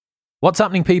What's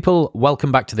happening, people?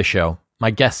 Welcome back to the show.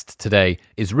 My guest today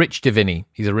is Rich Diviney.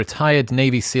 He's a retired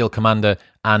Navy SEAL commander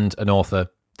and an author.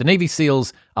 The Navy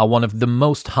SEALs are one of the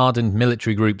most hardened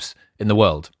military groups in the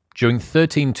world. During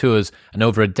 13 tours and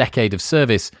over a decade of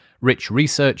service, Rich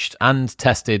researched and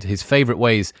tested his favourite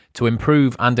ways to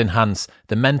improve and enhance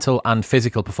the mental and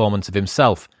physical performance of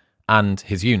himself and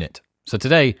his unit. So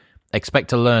today,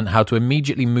 expect to learn how to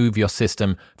immediately move your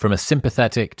system from a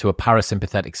sympathetic to a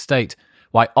parasympathetic state,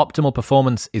 why optimal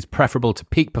performance is preferable to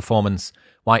peak performance,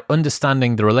 why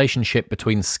understanding the relationship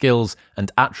between skills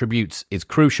and attributes is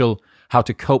crucial, how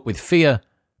to cope with fear,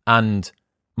 and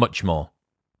much more.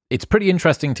 It's pretty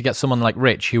interesting to get someone like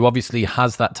Rich, who obviously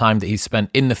has that time that he's spent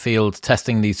in the field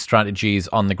testing these strategies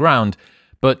on the ground,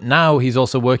 but now he's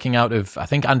also working out of, I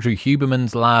think, Andrew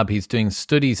Huberman's lab. He's doing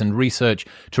studies and research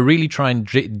to really try and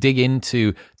dig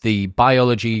into the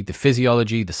biology, the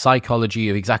physiology, the psychology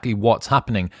of exactly what's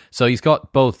happening. So he's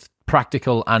got both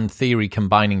practical and theory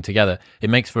combining together. It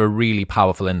makes for a really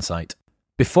powerful insight.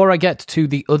 Before I get to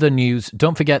the other news,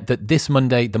 don't forget that this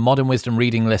Monday, the Modern Wisdom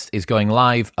reading list is going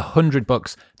live. 100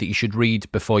 books that you should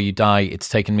read before you die. It's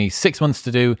taken me 6 months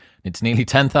to do. It's nearly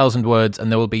 10,000 words,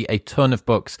 and there will be a ton of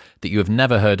books that you have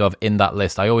never heard of in that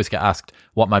list. I always get asked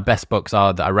what my best books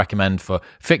are that I recommend for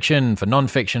fiction, for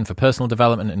non-fiction, for personal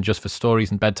development, and just for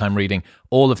stories and bedtime reading.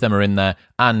 All of them are in there,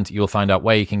 and you'll find out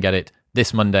where you can get it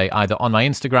this Monday, either on my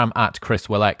Instagram at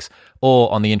ChrisWillX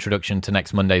or on the introduction to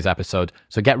next Monday's episode.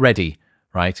 So get ready.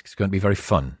 Right, it's going to be very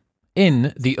fun.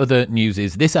 In the other news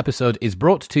is this episode is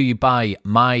brought to you by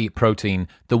MyProtein,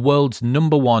 the world's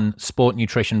 #1 sport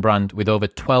nutrition brand with over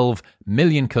 12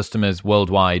 million customers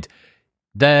worldwide.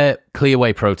 Their clear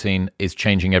whey protein is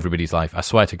changing everybody's life. I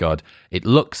swear to God. It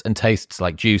looks and tastes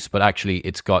like juice, but actually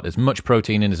it's got as much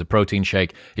protein in as a protein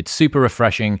shake. It's super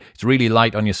refreshing. It's really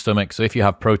light on your stomach. So if you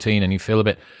have protein and you feel a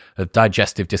bit of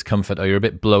digestive discomfort, or you're a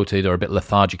bit bloated or a bit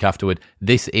lethargic afterward,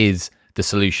 this is the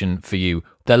solution for you.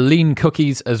 Their lean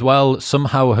cookies as well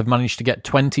somehow have managed to get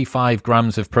 25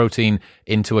 grams of protein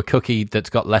into a cookie that's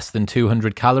got less than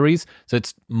 200 calories. So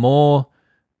it's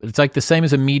like the same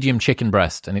as a medium chicken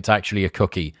breast, and it's actually a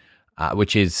cookie,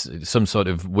 which is some sort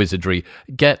of wizardry.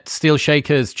 Get Steel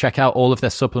Shakers, check out all of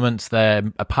their supplements.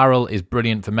 Their apparel is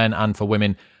brilliant for men and for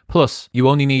women. Plus, you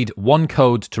only need one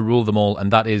code to rule them all, and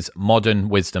that is Modern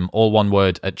Wisdom, all one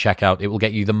word, at checkout. It will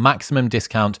get you the maximum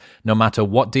discount no matter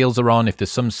what deals are on. If there's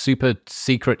some super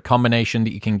secret combination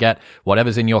that you can get,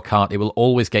 whatever's in your cart, it will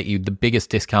always get you the biggest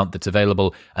discount that's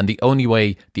available. And the only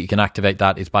way that you can activate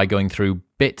that is by going through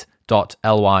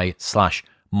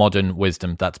bit.ly/Modern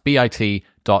Wisdom. That's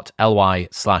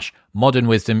bit.ly/Modern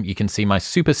Wisdom. You can see my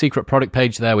super secret product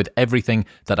page there with everything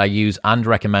that I use and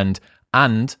recommend.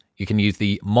 And you can use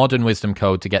the Modern Wisdom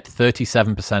code to get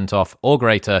 37% off or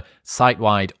greater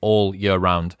site-wide all year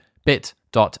round.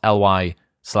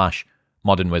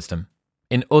 bit.ly/Modern Wisdom.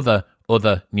 In other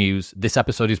news, this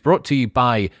episode is brought to you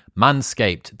by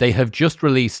Manscaped. They have just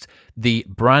released the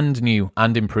brand new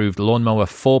and improved Lawnmower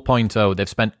 4.0. They've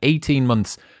spent 18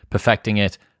 months perfecting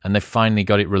it, and they've finally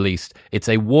got it released. It's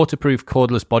a waterproof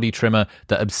cordless body trimmer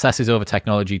that obsesses over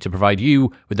technology to provide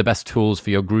you with the best tools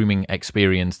for your grooming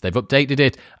experience. They've updated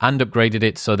it and upgraded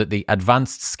it so that the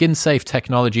advanced skin-safe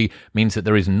technology means that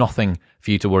there is nothing for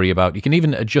you to worry about. You can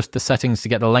even adjust the settings to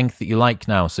get the length that you like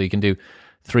now, so you can do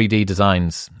 3D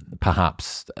designs,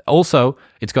 perhaps. Also,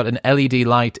 it's got an LED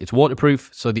light. It's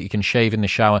waterproof so that you can shave in the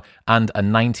shower, and a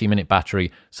 90-minute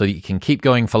battery so that you can keep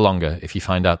going for longer if you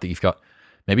find out that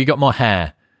maybe you've got more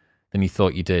hair than you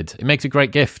thought you did. It makes a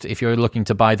great gift if you're looking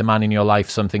to buy the man in your life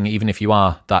something, even if you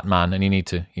are that man and you need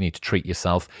to treat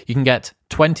yourself. You can get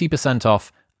 20%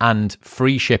 off and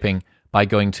free shipping by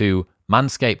going to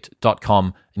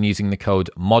manscaped.com and using the code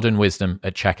Modern Wisdom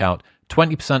at checkout.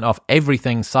 20% off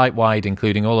everything site-wide,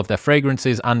 including all of their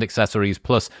fragrances and accessories,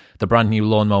 plus the brand new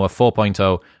Lawnmower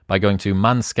 4.0 by going to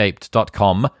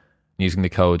manscaped.com and using the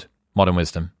code Modern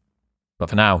Wisdom. But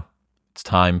for now, it's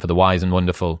time for the wise and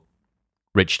wonderful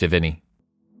Rich Diviney.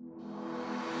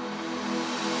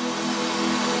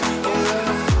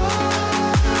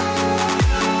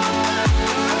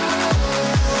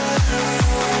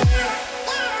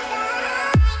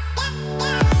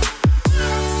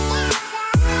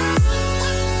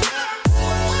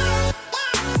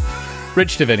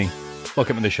 Rich Diviney,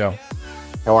 welcome to the show.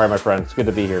 How are you, my friend? It's good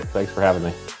to be here. Thanks for having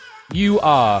me. You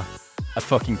are a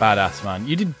fucking badass, man.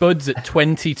 You did BUD/S at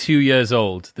 22 years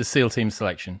old, the SEAL team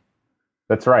selection.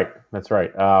 That's right.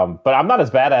 But I'm not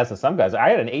as badass as some guys. I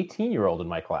had an 18-year-old in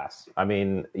my class. I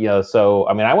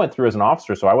went through as an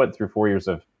officer, so I went through 4 years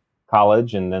of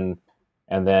college and then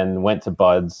went to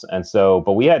BUD/S. And so,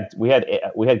 but we had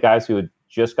guys who had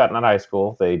just gotten out of high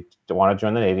school. They want to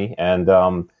join the Navy, and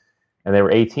they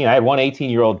were 18. I had one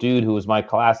 18-year-old dude who was my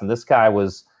class, and this guy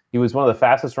he was one of the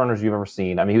fastest runners you've ever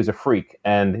seen. I mean, he was a freak,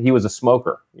 and he was a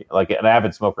smoker, like an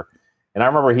avid smoker. And I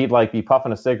remember he'd like be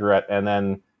puffing a cigarette, and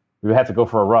then we had to go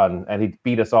for a run, and he'd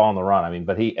beat us all on the run. I mean,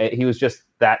 but he was just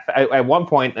that. At one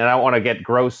point, and I don't want to get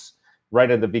gross right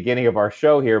at the beginning of our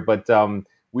show here, but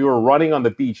we were running on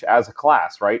the beach as a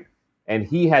class, right? And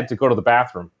he had to go to the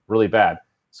bathroom really bad.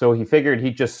 So he figured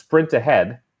he'd just sprint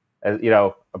ahead,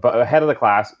 ahead of the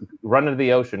class, run into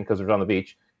the ocean because it was on the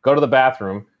beach, go to the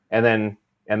bathroom, and then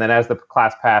as the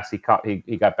class passed, he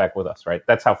got back with us, right?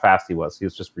 That's how fast he was. He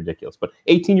was just ridiculous. But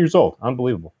 18 years old,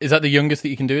 unbelievable. Is that the youngest that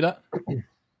you can do that?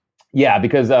 Yeah,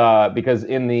 because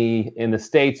in the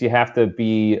States you have to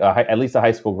be at least a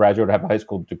high school graduate, or have a high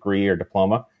school degree or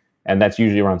diploma, and that's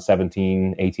usually around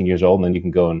 17, 18 years old, and then you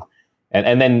can go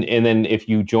and then if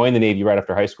you join the Navy right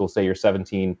after high school, say you're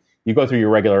 17, you go through your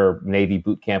regular Navy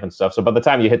boot camp and stuff. So by the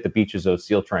time you hit the beaches of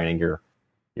SEAL training, you're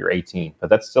 18. But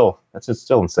that's just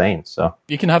still insane. So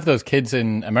you can have those kids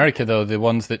in America though, the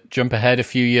ones that jump ahead a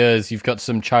few years. You've got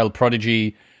some child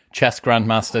prodigy chess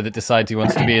grandmaster that decides he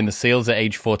wants to be in the SEALs at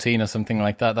age 14 or something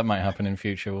like that. That might happen in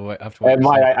future. We'll have to wait. And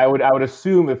I would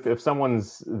assume if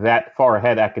someone's that far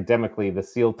ahead academically, the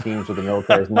SEAL teams or the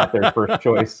military is not their first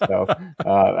choice. So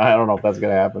I don't know if that's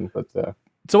going to happen. But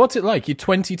so what's it like? You're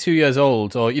 22 years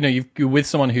old, or you're with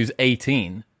someone who's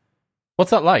 18.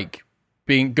 What's that like?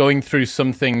 Going through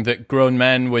something that grown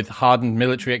men with hardened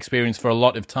military experience for a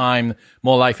lot of time,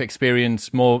 more life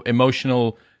experience, more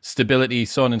emotional stability,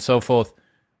 so on and so forth.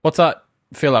 What's that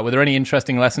feel like? Were there any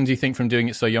interesting lessons you think from doing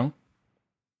it so young?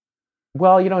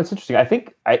 Well, it's interesting. I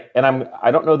think I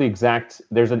don't know the exact.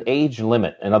 There's an age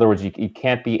limit. In other words, you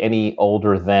can't be any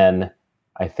older than,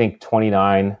 I think,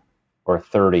 29 or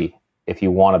 30 if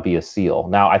you want to be a SEAL.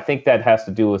 Now, I think that has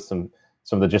to do with some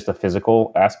of the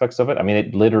physical aspects of it. I mean,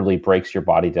 it literally breaks your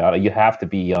body down. You have to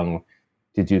be young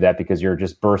to do that because you're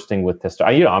just bursting with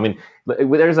testosterone.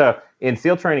 In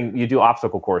SEAL training, you do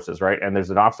obstacle courses, right? And there's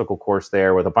an obstacle course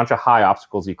there with a bunch of high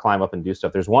obstacles. You climb up and do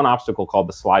stuff. There's one obstacle called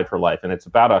the Slide for Life, and it's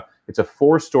a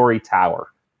 4-story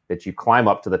tower that you climb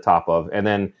up to the top of, and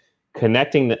then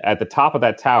connecting at the top of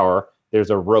that tower, there's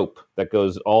a rope that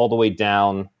goes all the way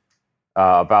down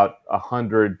about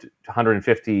 100 to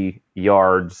 150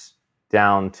 yards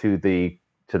down to the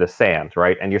sand,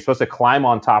 right? And you're supposed to climb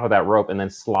on top of that rope and then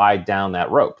slide down that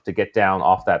rope to get down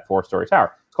off that 4-story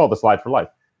tower. It's called the Slide for Life.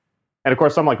 And of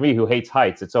course, someone like me who hates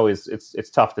heights, it's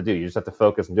tough to do. You just have to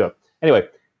focus and do it. Anyway,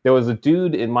 there was a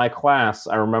dude in my class,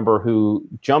 I remember, who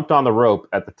jumped on the rope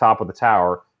at the top of the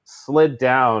tower, slid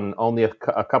down only a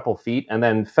couple feet, and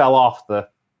then fell off the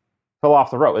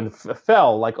rope and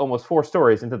fell like almost 4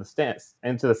 stories into the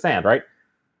sand, right?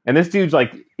 And this dude's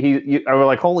like, I was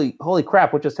like, holy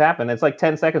crap, what just happened? It's like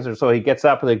 10 seconds or so. He gets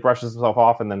up and he brushes himself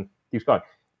off and then keeps going.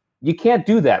 You can't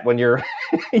do that when you're,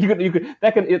 you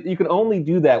can only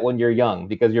do that when you're young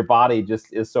because your body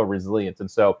just is so resilient. And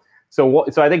so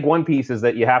I think one piece is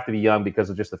that you have to be young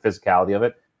because of just the physicality of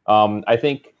it. I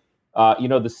think,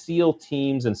 the SEAL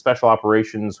teams and special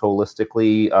operations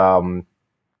holistically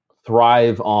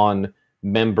thrive on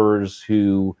members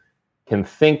who can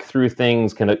think through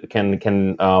things, can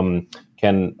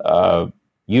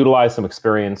utilize some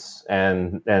experience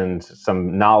and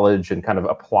some knowledge and kind of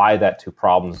apply that to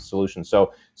problems and solutions.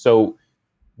 So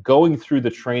going through the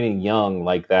training young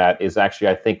like that is actually,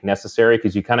 I think, necessary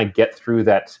because you kind of get through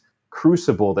that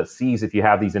crucible that sees if you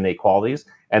have these innate qualities,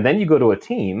 and then you go to a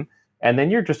team and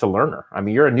then you're just a learner. I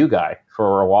mean, you're a new guy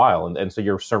for a while, and so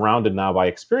you're surrounded now by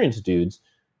experienced dudes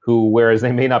who, whereas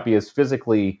they may not be as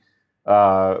physically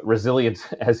resilient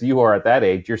as you are at that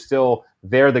age,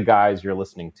 they're the guys you're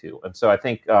listening to. And so I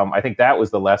think that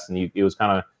was the lesson. It was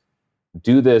kind of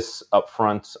do this up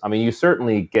front. I mean, you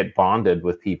certainly get bonded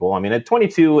with people. I mean, at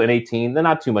 22 and 18, they're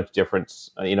not too much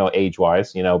difference, age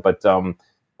wise, but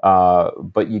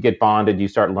you get bonded, you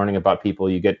start learning about people,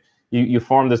 you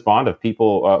form this bond of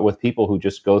people with people who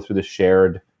just go through the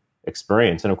shared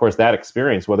experience. And of course that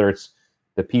experience, whether it's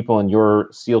the people in your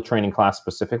SEAL training class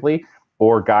specifically,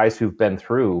 or guys who've been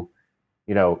through,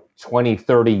 20,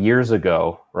 30 years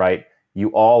ago, right? You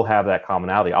all have that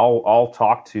commonality. I'll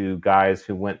talk to guys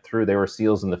who went through, they were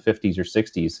SEALs in the 50s or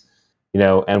 60s,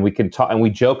 and we can talk and we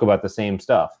joke about the same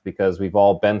stuff because we've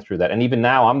all been through that. And even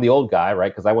now, I'm the old guy,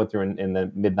 right? Because I went through in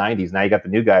the mid 90s. Now you got the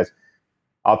new guys.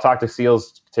 I'll talk to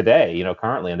SEALs today,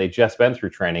 currently, and they've just been through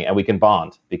training, and we can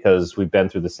bond because we've been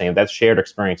through the same. That shared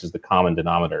experience is the common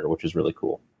denominator, which is really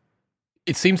cool.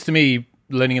 It seems to me,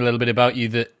 learning a little bit about you,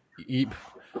 that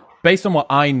based on what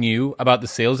I knew about the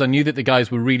SEALs, I knew that the guys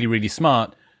were really, really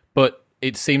smart, but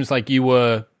it seems like you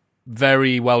were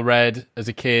very well read as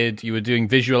a kid. You were doing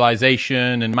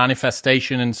visualization and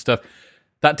manifestation and stuff.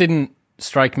 That didn't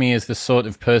strike me as the sort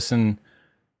of person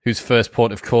whose first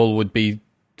port of call would be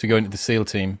to go into the SEAL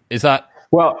team. Is that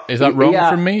wrong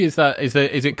from me? Is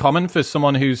it common for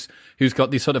someone who's got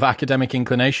these sort of academic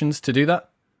inclinations to do that?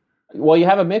 Well, you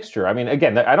have a mixture. I mean,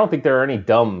 again, I don't think there are any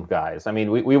dumb guys. I mean,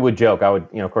 we would joke. I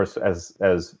would, of course,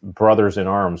 as brothers in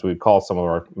arms, we'd call some of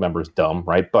our members dumb,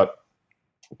 right? But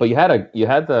you had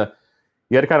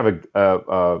kind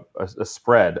of a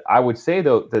spread. I would say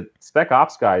though that Spec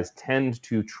Ops guys tend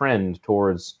to trend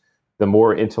towards the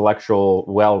more intellectual,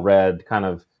 well-read kind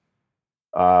of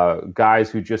guys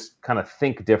who just kind of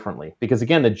think differently. Because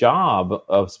again, the job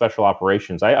of special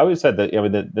operations, I always said that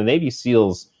the Navy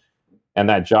SEALs and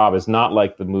that job is not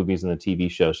like the movies and the TV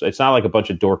shows. It's not like a bunch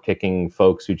of door-kicking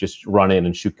folks who just run in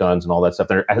and shoot guns and all that stuff.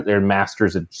 They're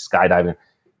masters at skydiving.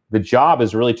 The job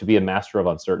is really to be a master of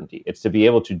uncertainty. It's to be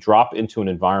able to drop into an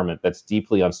environment that's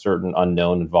deeply uncertain,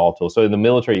 unknown, and volatile. So in the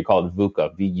military, you call it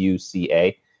VUCA,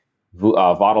 V-U-C-A,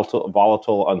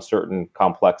 volatile, uncertain,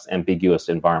 complex, ambiguous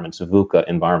environments, VUCA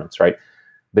environments, right?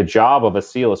 The job of a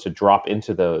SEAL is to drop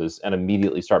into those and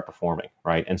immediately start performing,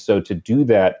 right? And so to do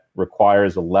that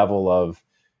requires a level of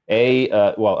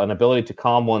an ability to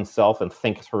calm oneself and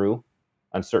think through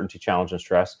uncertainty, challenge, and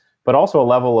stress, but also a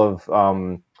level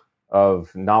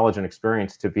of knowledge and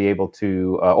experience to be able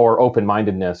to, or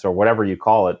open-mindedness, or whatever you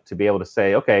call it, to be able to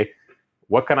say, okay,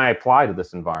 what can I apply to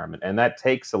this environment? And that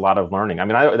takes a lot of learning. I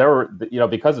mean,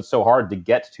 because it's so hard to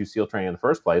get to SEAL training in the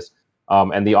first place.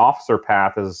 And the officer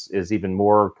path is even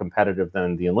more competitive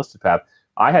than the enlisted path.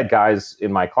 I had guys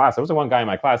in my class. There was one guy in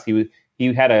my class. He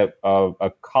had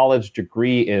a college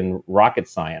degree in rocket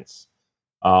science,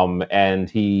 and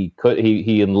he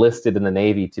enlisted in the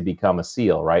Navy to become a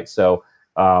SEAL. Right. So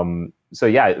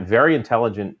yeah, very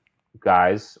intelligent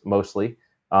guys mostly.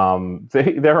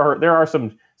 There are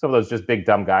some of those just big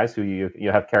dumb guys who you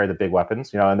have carry the big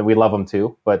weapons, and we love them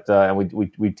too. But and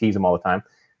we tease them all the time.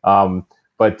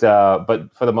 But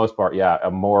for the most part, yeah,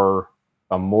 a more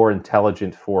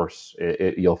intelligent force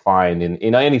you'll find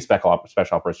in any special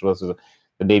operations, whether it's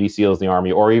the Navy SEALs, the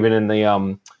Army, or even in the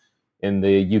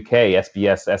UK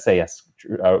SBS, SAS.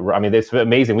 I mean, it's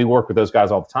amazing. We work with those guys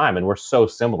all the time, and we're so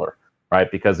similar, right?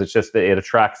 Because it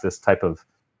attracts this type of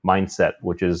mindset,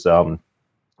 which is I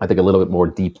think a little bit more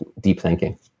deep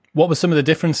thinking. What were some of the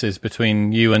differences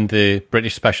between you and the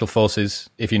British Special Forces,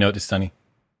 if you noticed any?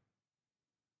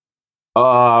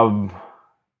 I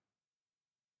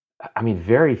mean,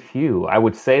 very few. I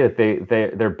would say that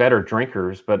they're better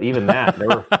drinkers, but even that,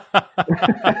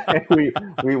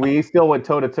 we still went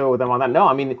toe to toe with them on that. No,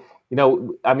 I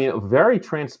mean, very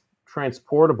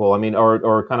transportable. I mean,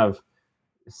 or kind of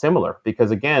similar,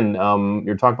 because again,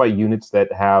 you're talking about units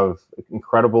that have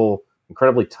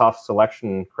incredibly tough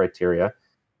selection criteria.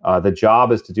 The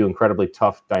job is to do incredibly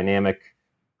tough, dynamic,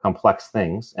 complex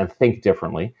things and think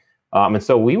differently. And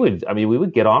so we would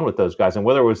get on with those guys, and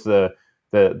whether it was the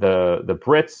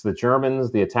Brits, the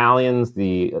Germans, the Italians,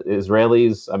 the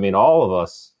Israelis, I mean, all of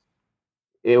us,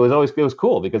 it was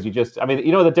cool because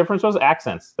the difference was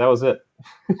accents. That was it.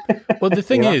 Well, the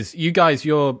thing is, you guys,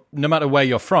 no matter where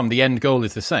you're from, the end goal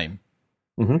is the same.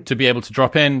 Mm-hmm. To be able to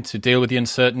drop in, to deal with the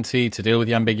uncertainty, to deal with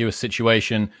the ambiguous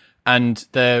situation. And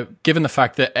given the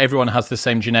fact that everyone has the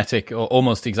same genetic or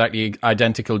almost exactly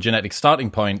identical genetic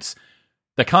starting points,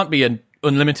 there can't be an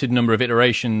unlimited number of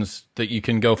iterations that you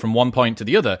can go from one point to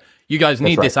the other. You guys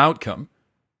need this outcome.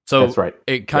 So that's right.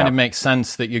 It kind of makes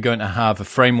sense that you're going to have a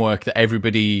framework that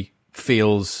everybody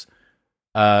feels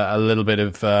a little bit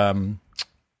of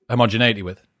homogeneity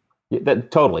with. Yeah,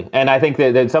 totally. And I think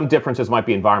that some differences might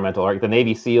be environmental. Like the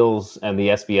Navy SEALs and the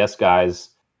SBS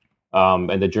guys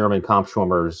and the German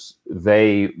Kampfschwimmers,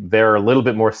 they're a little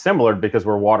bit more similar because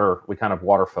we kind of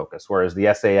water focused, whereas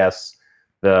the SAS,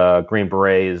 the Green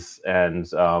Berets, and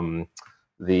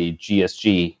the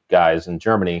GSG guys in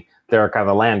Germany, they're kind of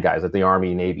the land guys at the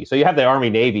Army Navy. So you have the Army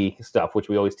Navy stuff, which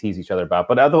we always tease each other about,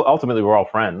 but ultimately we're all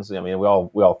friends. I mean, we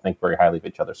all think very highly of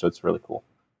each other, so it's really cool.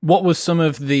 What was some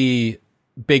of the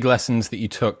big lessons that you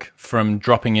took from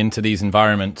dropping into these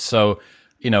environments? So,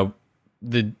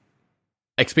 the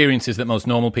experiences that most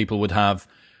normal people would have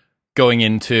going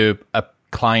into a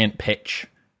client pitch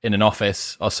in an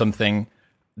office or something,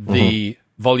 the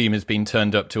volume has been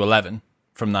turned up to 11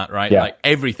 from that, right? Yeah. Like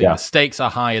everything, Yeah. The stakes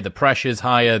are higher, the pressure's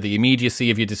higher, the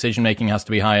immediacy of your decision making has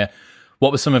to be higher.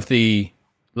 What were some of the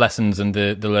lessons and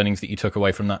the learnings that you took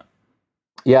away from that?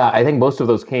 Yeah, I think most of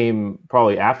those came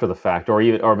probably after the fact,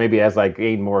 or maybe as I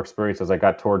gained more experience, as I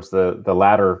got towards the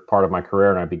latter part of my career,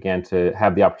 and I began to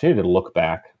have the opportunity to look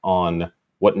back on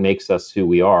what makes us who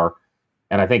we are.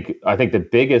 And I think the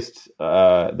biggest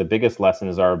lesson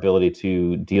is our ability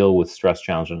to deal with stress,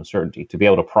 challenge, and uncertainty, to be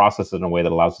able to process it in a way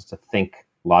that allows us to think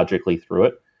logically through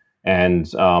it. And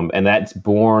that's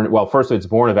born, well, first it's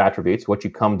born of attributes, what you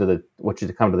come to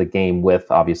the game with,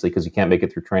 obviously, because you can't make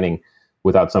it through training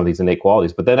without some of these innate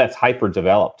qualities. But then that's hyper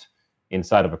developed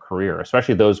inside of a career,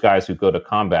 especially those guys who go to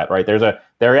combat, right?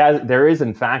 There is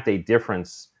in fact a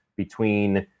difference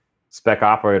between spec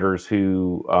operators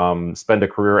who spend a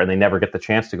career and they never get the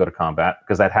chance to go to combat,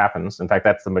 because that happens. In fact,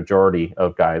 that's the majority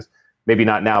of guys. Maybe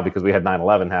not now, because we had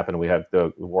 9/11 happen, and we have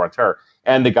the war on terror,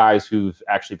 and the guys who've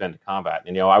actually been to combat.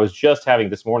 And, I was just having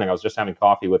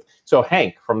coffee with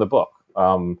Hank from the book.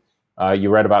 You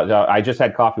read about. I just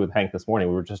had coffee with Hank this morning.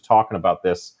 We were just talking about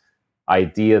this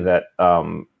idea that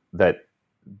that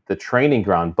the training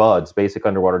ground, BUDS, Basic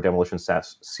Underwater Demolition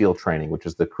SEAL Training, which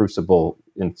is the crucible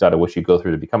inside of which you go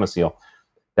through to become a SEAL,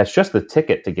 that's just the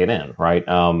ticket to get in, right?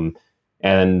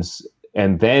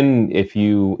 And then if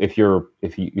you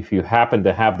happen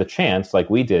to have the chance, like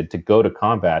we did, to go to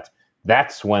combat,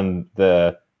 that's when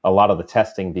a lot of the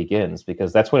testing begins,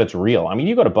 because that's when it's real. I mean,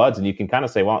 you go to BUDS and you can kind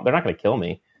of say, well, they're not going to kill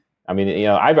me. I mean,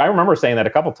 I remember saying that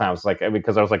a couple times,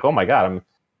 because I was like, oh my God,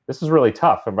 this is really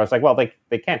tough. And I was like, well,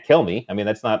 they can't kill me. I mean,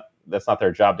 that's not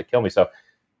their job to kill me. So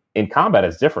in combat,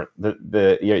 it's different.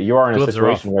 You are in a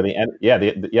situation where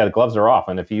the gloves are off,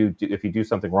 and if you do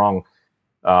something wrong,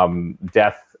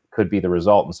 death could be the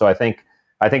result. And so I think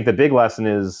the big lesson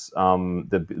is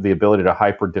the ability to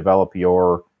hyper develop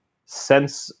your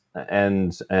sense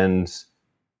and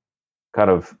kind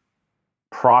of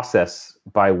process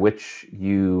by which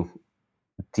you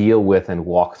deal with and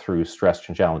walk through stress,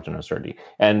 challenge, and uncertainty.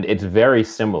 And it's very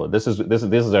similar. This is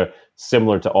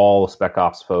similar to all spec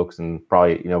ops folks, and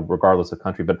probably regardless of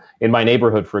country. But in my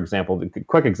neighborhood, for example,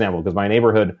 quick example, because my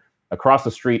neighborhood across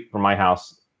the street from my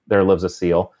house, there lives a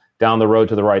SEAL. Down the road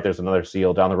to the right, there's another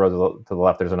SEAL. Down the road to the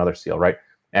left, there's another SEAL, right?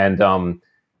 And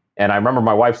I remember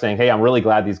my wife saying, hey, I'm really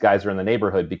glad these guys are in the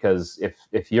neighborhood, because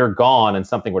if you're gone and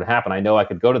something would happen, I know I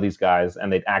could go to these guys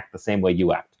and they'd act the same way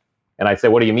you act. And I'd say,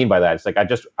 what do you mean by that? It's like,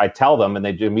 I tell them, and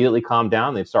they'd immediately calm down,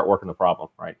 and they'd start working the problem,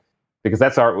 right? Because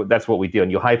that's what we do.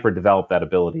 And you hyper develop that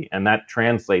ability. And that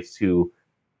translates to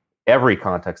every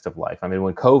context of life. I mean,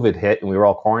 when COVID hit and we were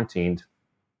all quarantined,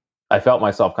 I felt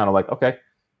myself kind of like, okay,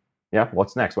 yeah,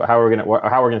 what's next? How are we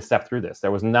gonna step through this?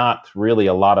 There was not really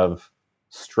a lot of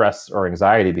stress or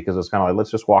anxiety, because it was kind of like,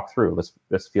 let's just walk through.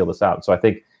 Let's feel this out. So I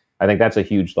think that's a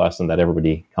huge lesson that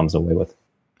everybody comes away with.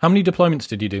 How many deployments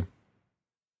did you do?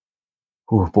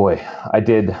 Oh boy, I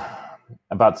did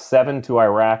about 7 to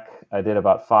Iraq. I did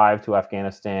about 5 to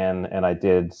Afghanistan, and I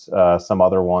did some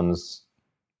other ones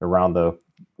around the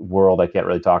world I can't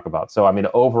really talk about. So I mean,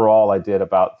 overall, I did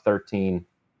about 13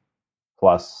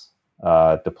 plus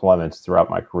deployments throughout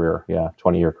my career.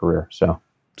 20-year career. So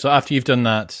after you've done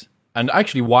that, and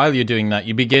actually while you're doing that,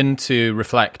 you begin to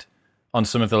reflect on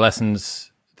some of the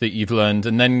lessons that you've learned.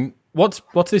 And then what's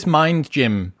this mind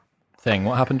gym thing?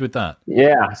 What happened with that?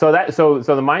 Yeah, so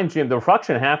the mind gym, the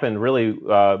reflection happened really.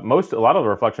 A lot of the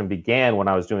reflection began when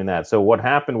I was doing that. So what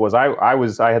happened was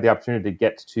I had the opportunity to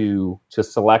get to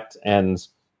select and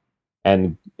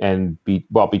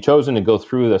be chosen and go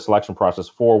through the selection process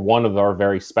for one of our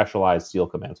very specialized SEAL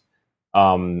commands.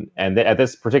 At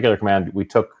this particular command,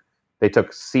 they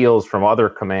took SEALs from other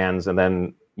commands, and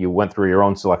then you went through your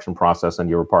own selection process, and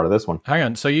you were part of this one. Hang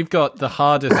on, so you've got the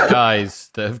hardest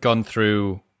guys that have gone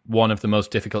through one of the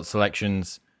most difficult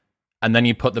selections, and then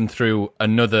you put them through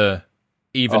another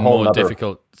even more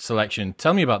difficult selection.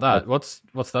 Tell me about that. What's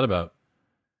that about?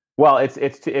 Well,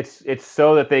 it's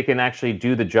so that they can actually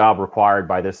do the job required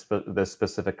by this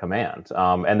specific command.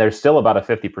 And there's still about a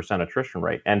 50% attrition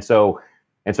rate. And so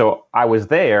I was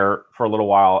there for a little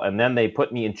while, and then they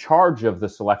put me in charge of the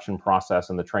selection process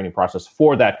and the training process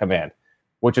for that command,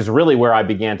 which is really where I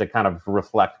began to kind of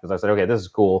reflect, because I said, okay, this is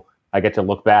cool. I get to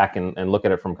look back and look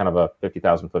at it from kind of a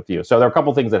 50,000 foot view. So there are a couple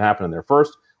of things that happened in there.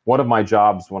 First, one of my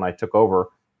jobs when I took over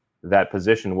that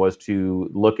position was to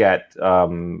look at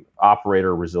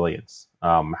operator resilience.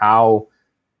 How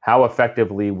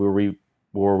effectively were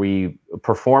we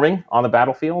performing on the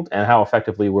battlefield, and how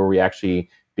effectively were we actually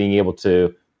being able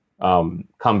to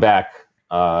come back,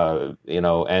 and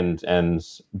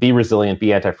be resilient,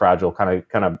 be anti-fragile, kind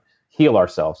of heal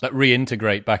ourselves. That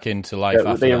reintegrate back into life.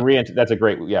 That's a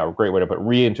great way to put it.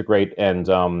 Reintegrate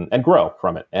and grow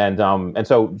from it. And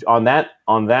so on that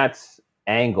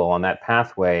angle, on that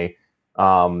pathway,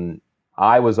 I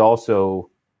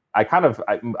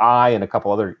and a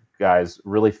couple other guys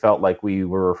really felt like we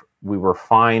were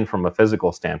fine from a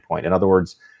physical standpoint. In other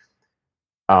words,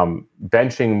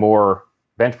 benching more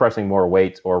bench pressing more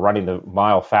weight or running the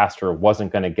mile faster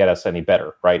wasn't going to get us any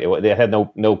better, right? It had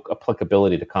no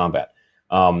applicability to combat.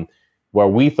 Where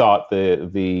we thought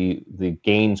the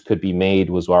gains could be made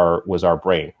was our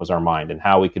brain, was our mind, and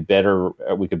how we could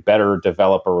better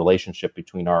develop a relationship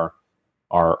between our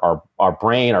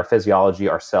brain, our physiology,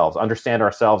 ourselves, understand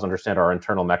our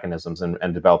internal mechanisms,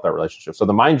 and develop that relationship. So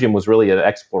the Mind Gym was really an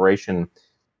exploration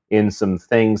in some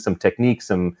things, some techniques,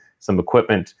 some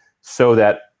equipment, so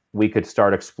that we could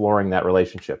start exploring that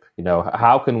relationship.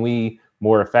 How can we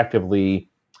more effectively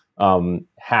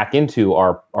hack into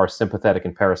our sympathetic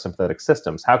and parasympathetic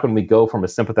systems? How can we go from a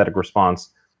sympathetic response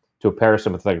to a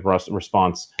parasympathetic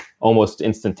response almost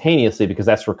instantaneously, because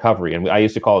that's recovery. And I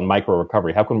used to call it micro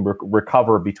recovery. How can we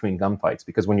recover between gunfights?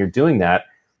 Because when you're doing that,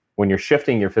 when you're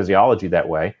shifting your physiology that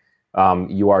way,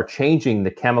 you are changing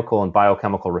the chemical and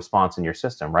biochemical response in your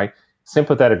system, right?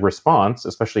 Sympathetic response,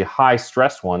 especially high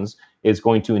stress ones, is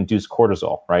going to induce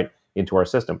cortisol, right, into our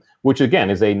system, which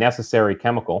again is a necessary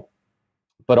chemical,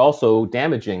 but also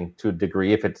damaging to a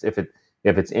degree if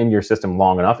it's in your system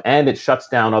long enough, and it shuts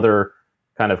down other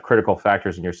kind of critical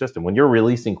factors in your system. When you're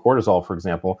releasing cortisol, for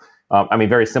example,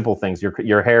 very simple things.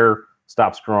 Your hair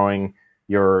stops growing,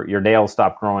 your nails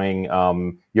stop growing,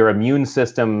 your immune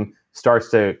system starts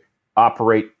to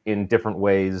operate in different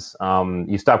ways.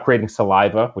 You stop creating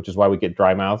saliva, which is why we get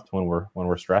dry mouthed when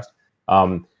we're stressed.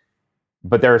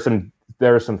 But there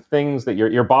are some things that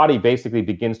your body basically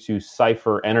begins to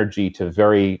cipher energy to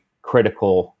very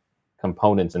critical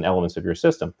components and elements of your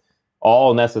system,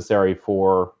 all necessary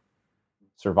for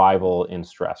survival in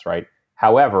stress, right?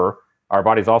 However, our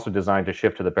body's also designed to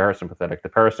shift to the parasympathetic. The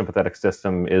parasympathetic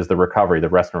system is the recovery, the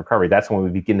rest and recovery. That's when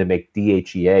we begin to make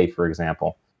DHEA, for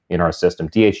example, in our system.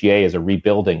 DHEA is a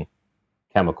rebuilding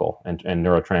chemical and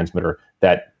neurotransmitter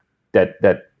that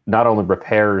not only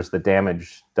repairs the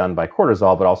damage done by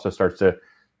cortisol, but also starts to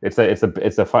it's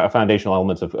a foundational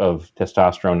elements of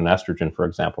testosterone and estrogen, for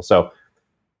example.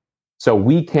 So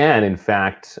we can, in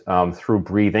fact, through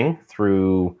breathing,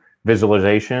 through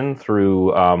visualization,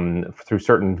 through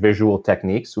certain visual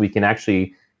techniques, we can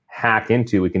actually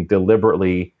we can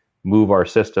deliberately move our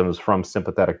systems from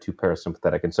sympathetic to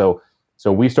parasympathetic. And so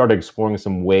we started exploring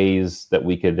some ways that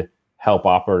we could help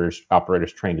operators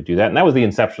train to do that. And that was the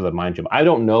inception of the Mind Gym. I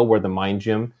don't know where the Mind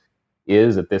Gym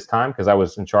is at this time, because I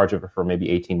was in charge of it for maybe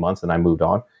 18 months and I moved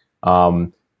on.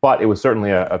 But it was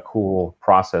certainly a cool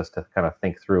process to kind of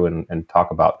think through and talk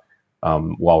about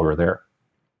while we were there.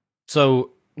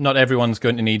 So not everyone's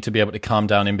going to need to be able to calm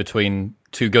down in between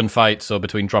two gunfights or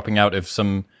between dropping out of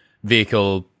some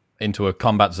vehicle into a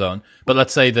combat zone. But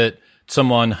let's say that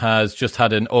someone has just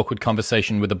had an awkward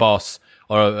conversation with the boss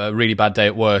or a really bad day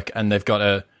at work, and they've got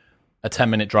a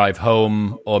 10-minute drive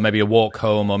home, or maybe a walk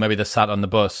home, or maybe they're sat on the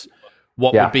bus.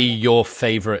 What would be your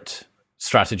favorite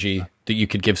strategy that you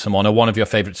could give someone, or one of your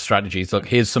favorite strategies? Look,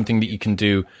 here's something that you can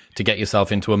do to get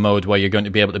yourself into a mode where you're going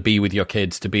to be able to be with your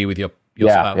kids, to be with your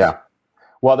spouse. Yeah.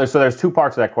 Well, there's two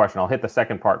parts of that question. I'll hit the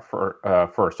second part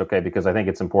first, okay, because I think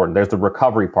it's important. There's the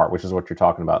recovery part, which is what you're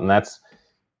talking about, and that's,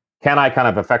 can I kind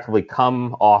of effectively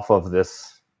come off of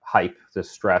this hype, this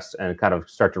stress, and kind of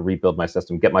start to rebuild my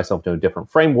system, get myself to a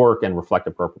different framework, and reflect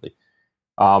appropriately.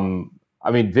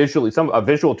 Visually, a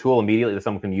visual tool immediately that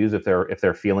someone can use if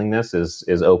they're feeling this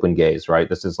is open gaze, right?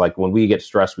 This is like when we get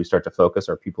stressed, we start to focus,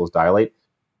 our pupils dilate.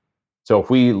 So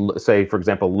if we say, for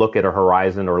example, look at a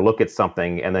horizon or look at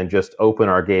something and then just open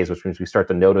our gaze, which means we start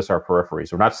to notice our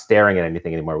peripheries. We're not staring at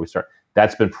anything anymore.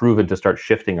 That's been proven to start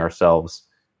shifting ourselves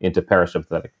into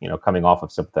parasympathetic, coming off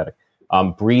of sympathetic.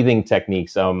 Breathing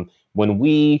techniques. When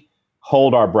we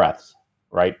hold our breaths,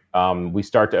 right? We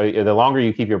start to, the longer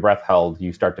you keep your breath held,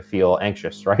 you start to feel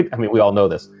anxious, right? We all know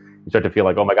this. You start to feel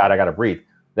like, oh my God, I got to breathe.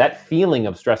 That feeling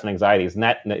of stress and anxiety is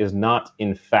not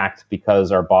in fact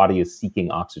because our body is seeking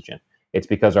oxygen. It's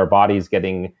because our body is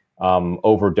getting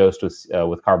overdosed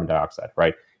with carbon dioxide,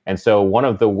 right? And so one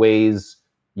of the ways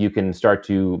you can start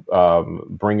to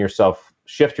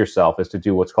shift yourself is to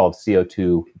do what's called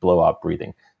CO2 blowout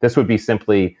breathing. This would be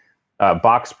simply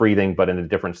box breathing, but in a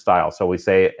different style. So we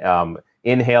say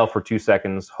inhale for 2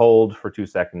 seconds, hold for 2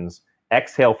 seconds,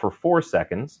 exhale for 4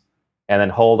 seconds, and then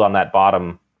hold on that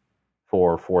bottom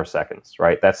for 4 seconds,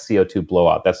 right? That's CO2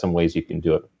 blowout. That's some ways you can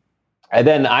do it. And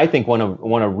then I think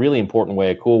one really important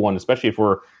way, a cool one, especially if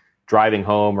we're driving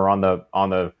home or on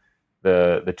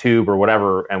the tube or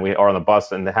whatever, and we are on the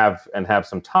bus and have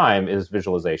some time, is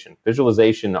visualization.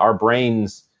 Visualization, our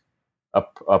brains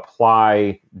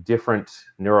apply different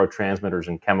neurotransmitters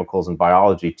and chemicals and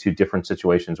biology to different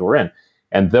situations we're in.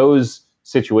 And those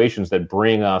situations that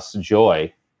bring us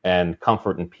joy and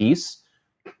comfort and peace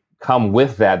come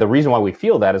with that, the reason why we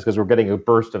feel that is because we're getting a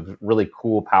burst of really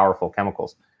cool, powerful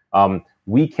chemicals.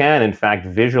 We can, in fact,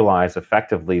 visualize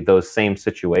effectively those same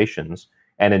situations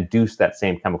and induce that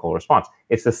same chemical response.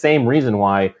 It's the same reason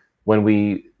why when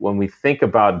we think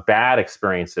about bad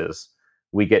experiences,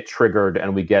 we get triggered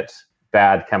and we get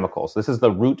bad chemicals. This is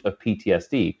the root of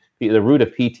PTSD. The root of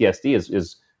PTSD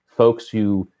is folks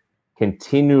who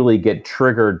continually get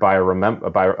triggered by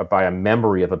a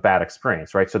memory of a bad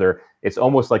experience, right? So it's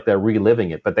almost like they're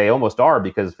reliving it, but they almost are,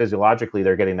 because physiologically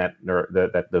they're getting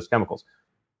those chemicals.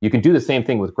 You can do the same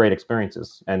thing with great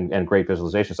experiences and great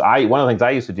visualizations. One of the things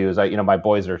I used to do is my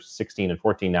boys are 16 and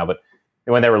 14 now, but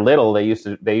when they were little, they used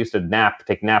to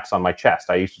take naps on my chest.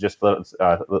 I used to just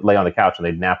lay on the couch and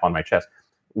they'd nap on my chest.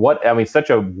 Such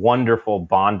a wonderful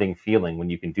bonding feeling when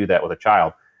you can do that with a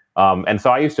child. And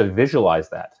so I used to visualize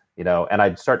that, and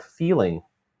I'd start feeling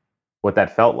what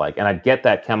that felt like, and I'd get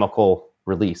that chemical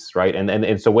release, right? And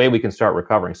it's a way we can start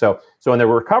recovering. So in the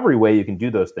recovery way, you can do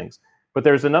those things. But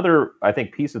there's another, I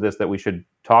think, piece of this that we should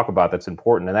talk about that's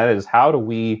important, and that is how can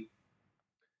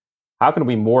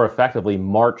we more effectively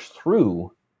march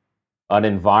through an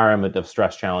environment of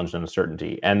stress, challenge, and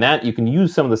uncertainty? And that you can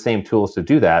use some of the same tools to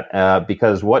do that,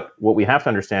 because what we have to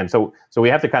understand, so we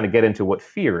have to kind of get into what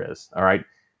fear is, all right?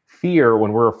 Fear,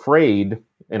 when we're afraid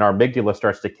and our amygdala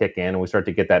starts to kick in and we start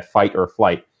to get that fight or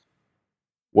flight,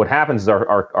 what happens is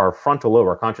our frontal lobe,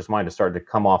 our conscious mind, is starting to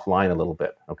come offline a little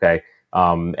bit, okay?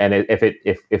 And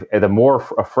if the more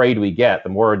afraid we get, the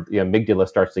more the amygdala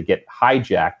starts to get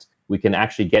hijacked, we can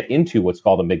actually get into what's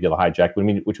called amygdala hijack,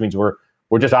 which means we're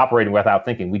just operating without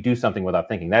thinking. We do something without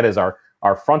thinking. That is our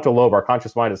frontal lobe, our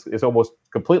conscious mind is almost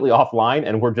completely offline,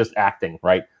 and we're just acting,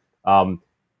 right?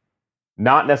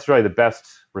 Not necessarily the best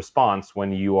response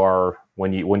when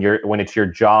it's your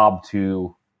job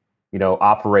to,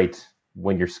 operate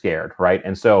when you're scared, right?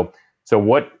 And so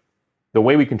the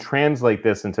way we can translate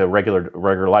this into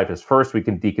regular life is, first, we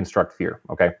can deconstruct fear,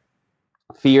 okay?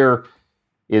 Fear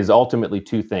is ultimately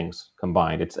two things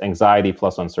combined. It's anxiety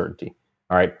plus uncertainty,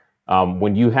 all right?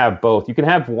 When you have both, you can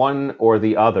have one or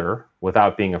the other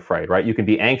without being afraid, right? You can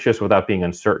be anxious without being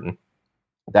uncertain.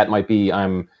 That might be,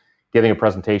 I'm giving a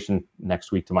presentation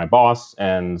next week to my boss,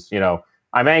 and,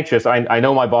 I'm anxious. I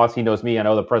know my boss, he knows me, I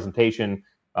know the presentation.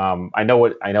 I know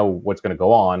what's going to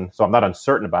go on, so I'm not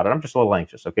uncertain about it. I'm just a little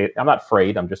anxious. Okay, I'm not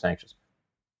afraid. I'm just anxious.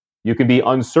 You can be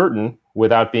uncertain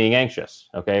without being anxious.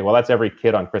 Okay, well, that's every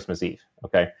kid on Christmas Eve.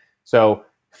 Okay, so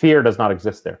fear does not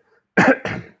exist there.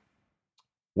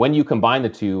 When you combine the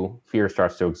two, fear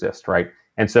starts to exist, right?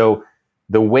 And so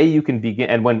the way you can begin,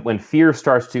 and when fear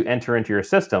starts to enter into your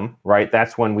system, right,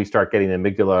 that's when we start getting the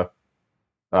amygdala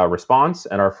response,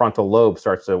 and our frontal lobe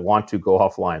starts to want to go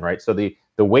offline, right? So the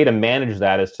way to manage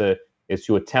that is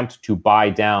to attempt to buy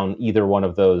down either one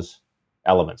of those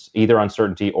elements, either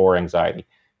uncertainty or anxiety.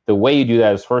 The way you do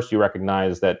that is, first, you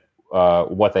recognize that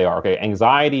what they are. Okay,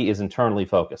 anxiety is internally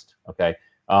focused. Okay,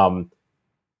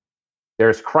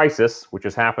 there's crisis, which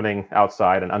is happening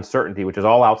outside, and uncertainty, which is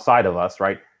all outside of us,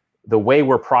 right? The way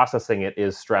we're processing it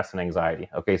is stress and anxiety.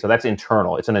 Okay, so that's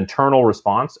internal. It's an internal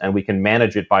response, and we can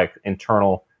manage it by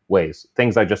internal ways.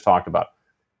 Things I just talked about.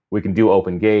 We can do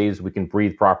open gaze. We can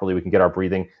breathe properly. We can get our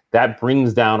breathing. That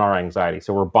brings down our anxiety.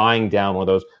 So we're buying down one of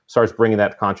those, starts bringing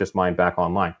that conscious mind back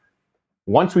online.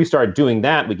 Once we start doing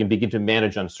that, we can begin to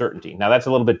manage uncertainty. Now, that's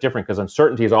a little bit different because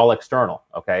uncertainty is all external,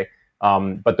 okay?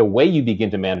 But the way you begin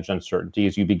to manage uncertainty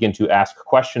is you begin to ask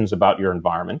questions about your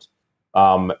environment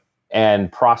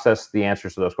and process the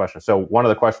answers to those questions. So one of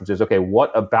the questions is, okay,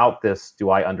 what about this do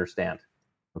I understand?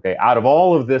 Okay, out of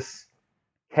all of this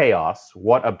chaos,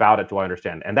 what about it do I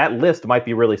understand? And that list might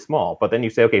be really small, but then you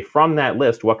say, okay, from that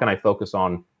list, what can I focus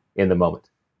on in the moment?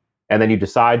 And then you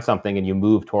decide something and you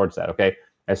move towards that, okay?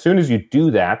 As soon as you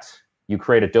do that, you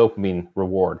create a dopamine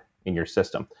reward in your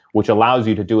system, which allows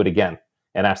you to do it again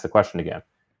and ask the question again,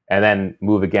 and then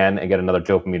move again and get another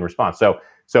dopamine response. So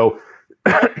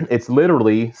it's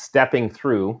literally stepping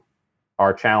through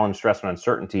our challenge, stress, and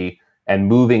uncertainty and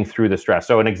moving through the stress.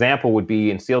 So an example would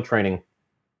be in SEAL training,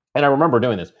 and I remember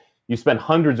doing this. You spend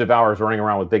hundreds of hours running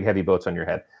around with big, heavy boats on your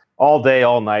head all day,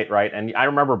 all night, right? And I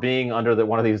remember being under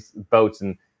one of these boats,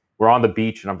 and we're on the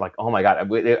beach, and I'm like, oh my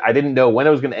God, I didn't know when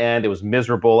it was going to end. It was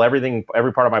miserable.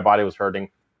 Every part of my body was hurting.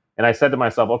 And I said to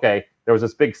myself, okay, there was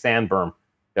this big sand berm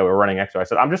that we were running next to. I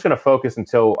said, I'm just going to focus I'm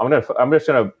just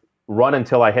going to run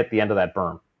until I hit the end of that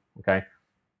berm. Okay,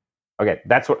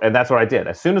 that's what I did.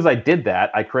 As soon as I did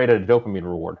that, I created a dopamine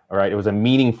reward. All right, it was a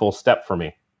meaningful step for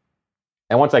me.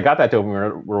 And once I got that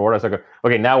dopamine reward, I was like,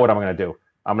 okay, now what am I going to do?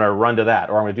 I'm going to run to that,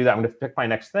 or I'm going to do that. I'm going to pick my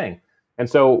next thing. And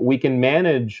so we can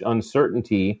manage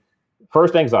uncertainty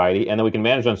first anxiety, and then we can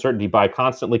manage uncertainty by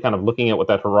constantly kind of looking at what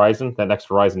that next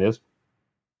horizon is,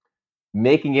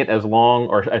 making it as long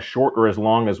or as short or as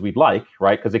long as we'd like,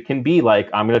 right? Because it can be like,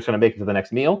 I'm just going to make it to the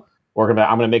next meal, or I'm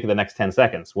going to make it the next 10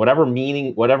 seconds.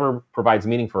 Whatever provides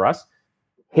meaning for us,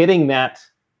 hitting that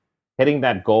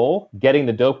goal, getting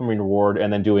the dopamine reward,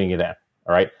 and then doing it then.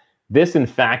 All right. This, in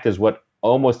fact, is what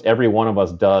almost every one of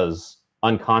us does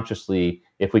unconsciously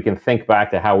if we can think back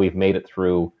to how we've made it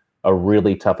through a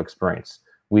really tough experience.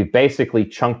 We've basically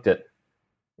chunked it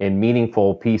in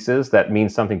meaningful pieces that mean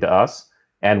something to us,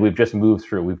 and we've just moved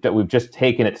through. We've just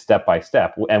taken it step by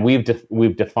step, and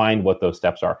we've defined what those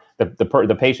steps are.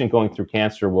 The patient going through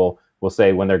cancer will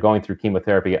say when they're going through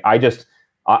chemotherapy,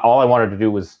 all I wanted to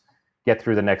do was get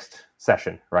through the next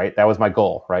session, right? That was my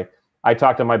goal, right? I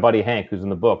talked to my buddy Hank, who's in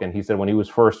the book, and he said when he was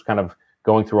first kind of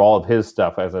going through all of his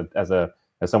stuff as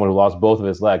someone who lost both of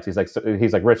his legs, he's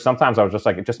like, Rich, sometimes I was just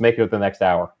like, just make it the next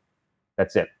hour.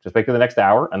 That's it. Just make it the next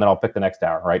hour, and then I'll pick the next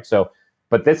hour, right? So,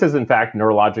 but this is in fact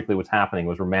neurologically what's happening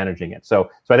was we're managing it. So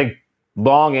I think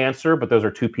long answer, but those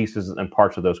are two pieces and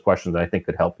parts of those questions that I think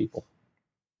could help people.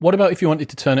 What about if you wanted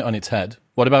to turn it on its head?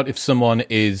 What about if someone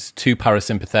is too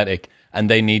parasympathetic and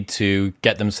they need to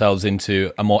get themselves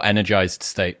into a more energized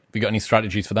state? Have you got any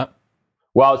strategies for that?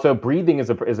 Well, so breathing is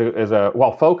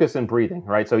a focus and breathing,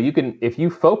 right? So if you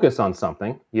focus on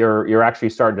something, you're actually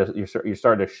starting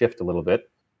to shift a little bit.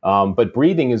 But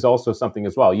breathing is also something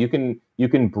as well. You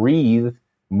can breathe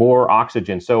more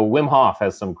oxygen. So Wim Hof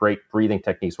has some great breathing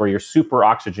techniques where you're super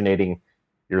oxygenating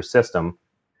your system,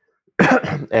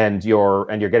 and you're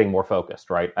getting more focused,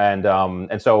 right?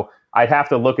 And so I'd have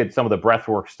to look at some of the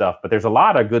breathwork stuff, but there's a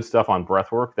lot of good stuff on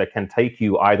breathwork that can take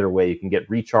you either way. You can get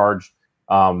recharged.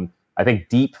 I think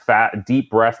deep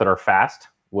breaths that are fast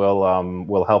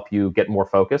will help you get more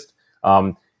focused.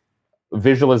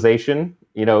 Visualization,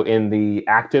 in the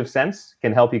active sense,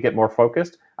 can help you get more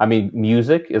focused. I mean,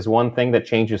 music is one thing that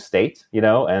changes state,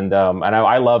 and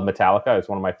I love Metallica. It's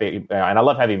one of my favorite, and I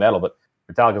love heavy metal, but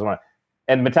Metallica is one.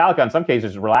 And Metallica, in some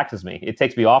cases, relaxes me. It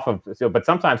takes me off of, but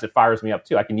sometimes it fires me up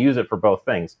too. I can use it for both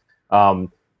things.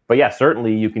 But yeah,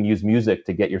 certainly you can use music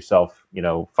to get yourself,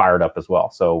 fired up as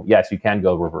well. So yes, you can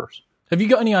go reverse. Have you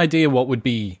got any idea what would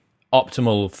be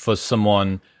optimal for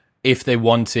someone if they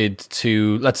wanted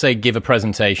to, let's say, give a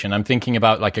presentation? I'm thinking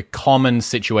about like a common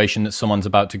situation that someone's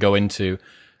about to go into,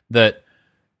 that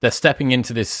they're stepping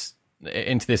into this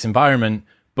environment,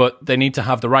 but they need to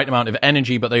have the right amount of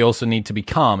energy, but they also need to be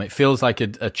calm. It feels like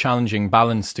a challenging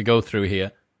balance to go through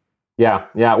here. Yeah.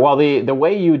 Well, the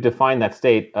way you define that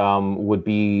state would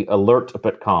be alert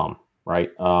but calm, right?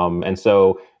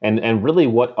 And really,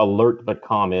 what alert but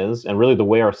calm is, and really the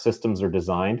way our systems are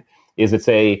designed, is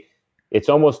it's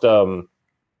almost a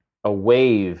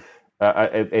wave.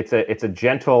 It's a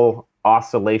gentle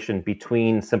oscillation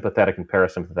between sympathetic and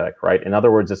parasympathetic, right? In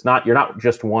other words, you're not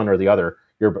just one or the other.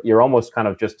 You're almost kind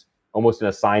of just almost in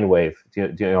a sine wave,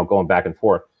 going back and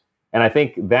forth. And I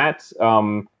think that's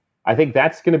going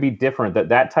to be different.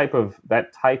 That type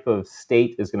of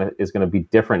state is going to be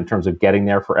different in terms of getting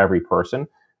there for every person.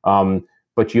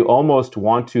 But you almost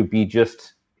want to be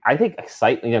just, I think,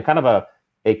 excitement, kind of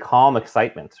a calm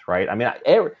excitement, right? I mean,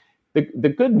 the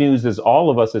good news is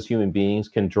all of us as human beings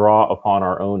can draw upon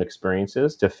our own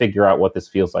experiences to figure out what this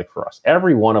feels like for us.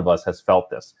 Every one of us has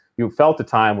felt this. You felt a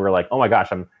time where like, oh my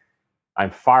gosh,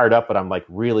 I'm fired up, but I'm like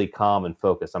really calm and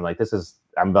focused. I'm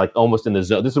like almost in the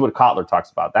zone. This is what Kotler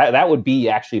talks about. That would be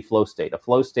actually flow state. A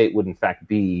flow state would in fact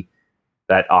be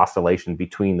that oscillation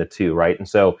between the two, right? And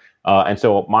so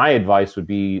my advice would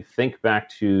be, think back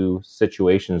to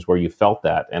situations where you felt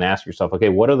that and ask yourself, okay,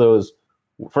 what are those?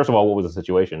 First of all, what was the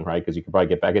situation, right? Because you could probably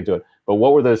get back into it. But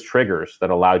what were those triggers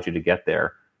that allowed you to get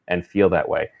there and feel that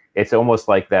way? It's almost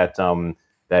like that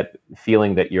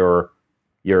feeling that you're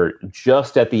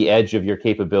just at the edge of your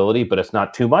capability, but it's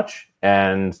not too much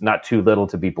and not too little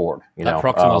to be bored. That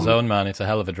proximal zone, man, it's a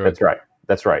hell of a drug.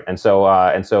 That's right. And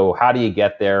so how do you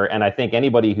get there? And I think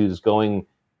anybody who's going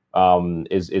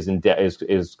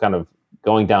is kind of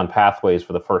going down pathways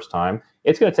for the first time,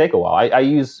 it's going to take a while. I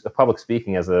use public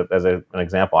speaking as an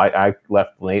example. I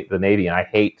left the Navy and I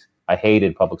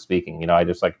hated public speaking. I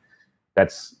just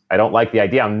I don't like the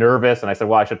idea. I'm nervous. And I said,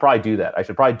 well, I should probably do that. I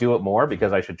should probably do it more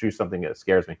because I should do something that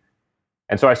scares me.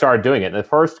 And so I started doing it. In the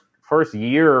first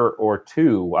year or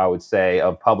two, I would say,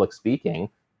 of public speaking,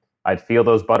 I'd feel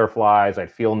those butterflies.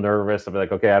 I'd feel nervous. I'd be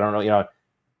like, okay, I don't know,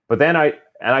 but then I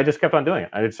just kept on doing it.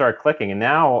 I just started clicking. And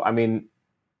now, I mean,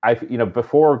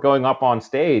 before going up on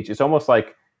stage, it's almost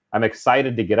like I'm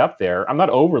excited to get up there. I'm not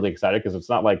overly excited because it's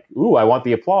not like, ooh, I want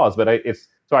the applause, but there's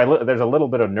a little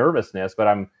bit of nervousness, but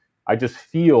I just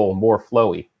feel more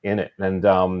flowy in it, and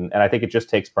I think it just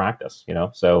takes practice, you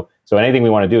know. So anything we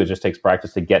want to do, it just takes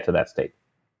practice to get to that state.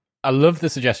 I love the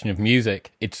suggestion of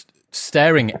music. It's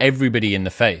staring everybody in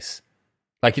the face.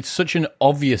 Like, it's such an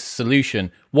obvious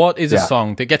solution. What is a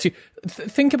song that gets you?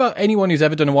 Think about anyone who's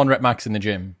ever done a 1-rep max in the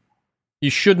gym. You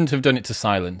shouldn't have done it to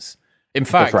silence. In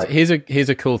fact, here's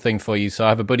a cool thing for you. So I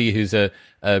have a buddy who's a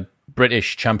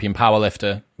British champion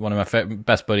powerlifter, one of my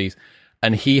best buddies,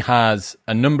 and he has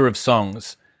a number of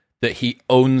songs that he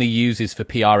only uses for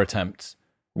PR attempts.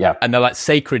 Yeah. And they're like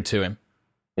sacred to him.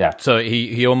 Yeah. So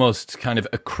he almost kind of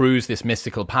accrues this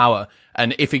mystical power.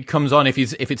 And if it comes on, if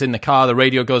it's in the car, the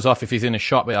radio goes off. If he's in a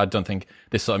shop, I don't think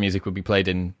this sort of music would be played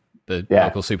in the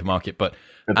local supermarket. But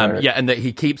and that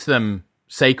he keeps them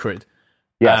sacred.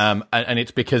 Yes. And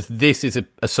it's because this is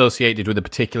associated with a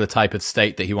particular type of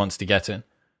state that he wants to get in.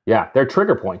 Yeah, they're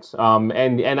trigger points.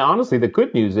 And honestly, the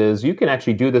good news is you can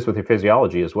actually do this with your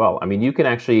physiology as well. I mean, you can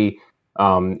actually,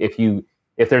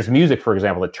 if there's music, for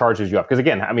example, that charges you up, because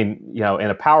again, I mean, you know, in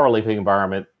a powerlifting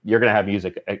environment, you're going to have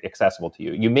music accessible to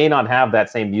you. You may not have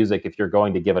that same music if you're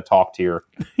going to give a talk to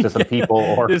some people,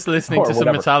 or just listening to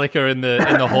whatever. some Metallica in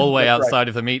the hallway outside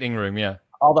of the meeting room. Yeah.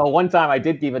 Although one time I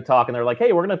did give a talk and they're like,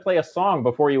 "Hey, we're going to play a song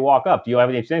before you walk up. Do you have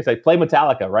any things?" Like, play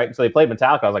Metallica, right? So they played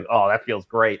Metallica. I was like, "Oh, that feels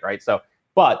great," right? So,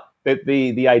 but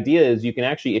the idea is you can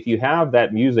actually, if you have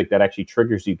that music that actually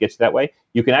triggers you, gets that way,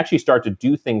 you can actually start to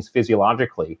do things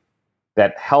physiologically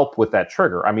that help with that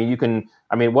trigger. I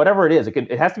mean, whatever it is,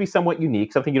 it has to be somewhat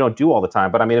unique, something you don't do all the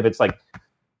time. But I mean, if it's like,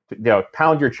 you know,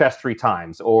 pound your chest 3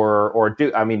 times, or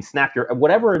snap your,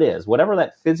 whatever it is, whatever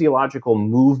that physiological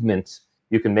movement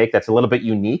you can make that's a little bit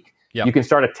unique, you can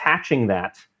start attaching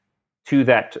that to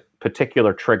that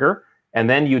particular trigger, and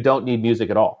then you don't need music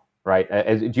at all, right?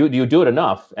 You do it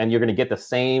enough, and you're going to get the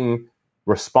same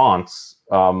response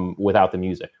without the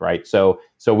music, right? So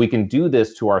we can do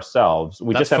this to ourselves.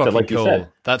 We just have to, like you said,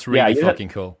 that's really fucking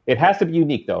cool. It has to be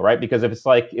unique though, right? Because if it's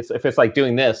like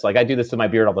doing this, like I do this to my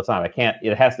beard all the time. I can't.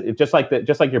 It has to, just like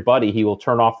your buddy, he will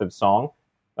turn off the song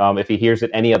if he hears it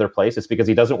any other place. It's because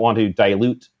he doesn't want to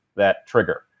dilute that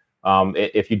trigger.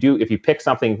 If you pick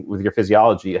something with your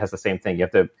physiology, it has the same thing.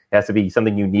 It has to be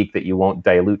something unique that you won't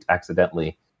dilute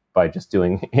accidentally by just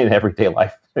doing in everyday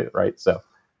life, right? So.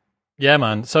 Yeah,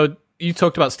 man. So you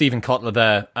talked about Stephen Kotler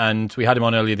there, and we had him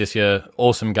on earlier this year.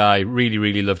 Awesome guy. Really,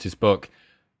 really loved his book.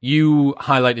 You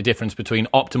highlight the difference between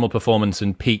optimal performance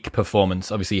and peak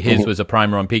performance. Obviously, his was a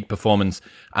primer on peak performance,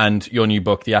 and your new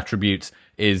book, The Attributes,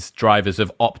 is drivers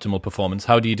of optimal performance.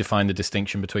 How do you define the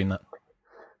distinction between that?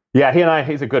 Yeah,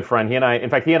 he's a good friend. He and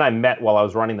I met while I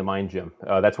was running the Mind Gym.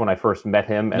 That's when I first met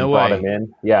him and brought him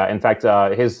in. Yeah, in fact,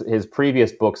 his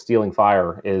previous book, Stealing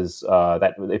Fire, is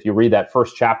that if you read that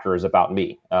first chapter is about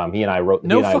me. He and I wrote.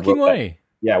 No fucking way.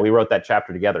 Yeah, we wrote that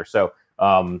chapter together. So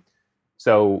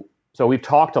we've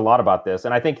talked a lot about this,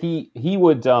 and I think he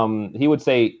would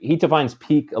say he defines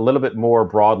peak a little bit more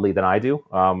broadly than I do,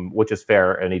 which is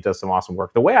fair, and he does some awesome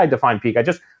work. The way I define peak,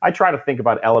 I try to think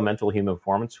about elemental human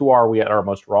performance. Who are we at our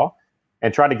most raw,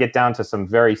 and try to get down to some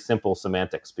very simple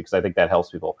semantics, because I think that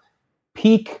helps people.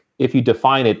 Peak, if you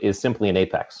define it, is simply an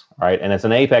apex, right? And it's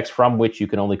an apex from which you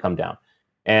can only come down.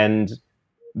 And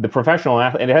the professional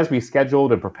athlete, and it has to be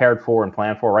scheduled and prepared for and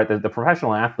planned for, right? The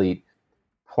professional athlete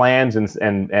plans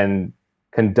and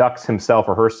conducts himself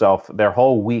or herself their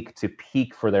whole week to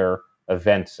peak for their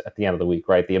event at the end of the week,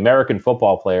 right? The American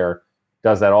football player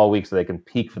does that all week so they can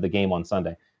peak for the game on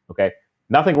Sunday. Okay,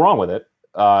 nothing wrong with it.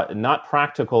 Not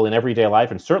practical in everyday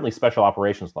life, and certainly special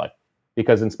operations life,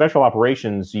 because in special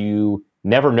operations you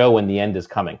never know when the end is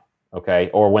coming, okay,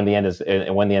 or when the end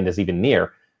is even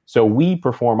near. So we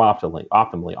perform optimally.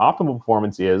 Optimal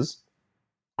performance is,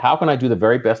 how can I do the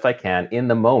very best I can in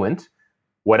the moment,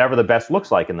 whatever the best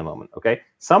looks like in the moment, okay?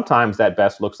 Sometimes that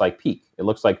best looks like peak. It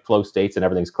looks like flow states and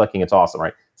everything's clicking. It's awesome,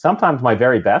 right? Sometimes my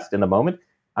very best in the moment,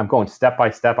 I'm going step by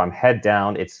step. I'm head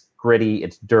down. It's gritty.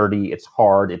 It's dirty. It's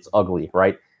hard. It's ugly,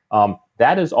 right?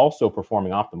 That is also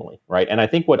performing optimally, right? And I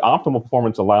think what optimal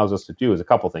performance allows us to do is a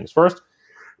couple things. First,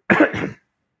 it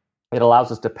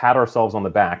allows us to pat ourselves on the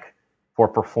back for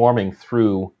performing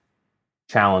through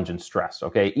challenge and stress,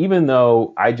 okay? Even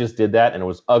though I just did that and it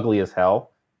was ugly as hell,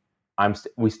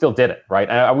 we still did it,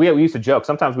 right? We used to joke.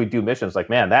 Sometimes we do missions like,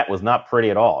 man, that was not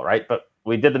pretty at all, right? But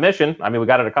we did the mission. I mean, we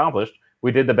got it accomplished.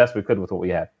 We did the best we could with what we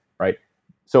had, right?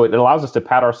 So it allows us to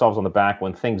pat ourselves on the back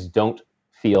when things don't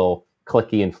feel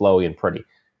clicky and flowy and pretty.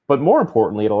 But more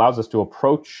importantly, it allows us to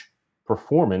approach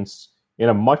performance in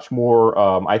a much more,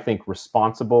 I think,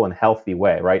 responsible and healthy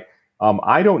way, right?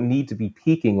 I don't need to be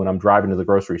peaking when I'm driving to the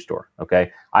grocery store,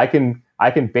 okay? I can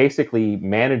basically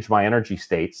manage my energy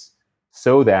states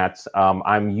so that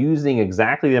I'm using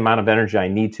exactly the amount of energy I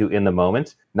need to in the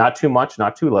moment, not too much,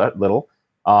 not too little,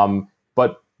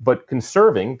 but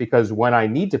conserving, because when I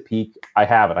need to peak, I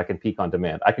have it. I can peak on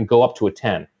demand. I can go up to a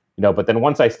 10, but then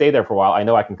once I stay there for a while, I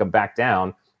know I can come back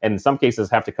down, and in some cases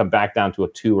have to come back down to a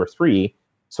 2 or 3,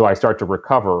 so I start to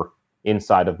recover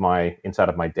inside of my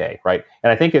day, right?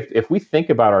 And I think if we think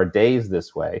about our days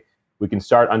this way, we can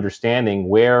start understanding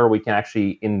where we can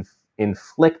actually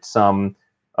inflict some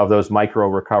of those micro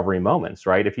recovery moments,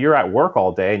 right? If you're at work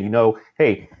all day and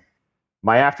hey,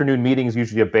 my afternoon meeting is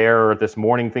usually a bear. This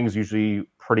morning thing's usually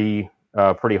pretty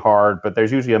hard, but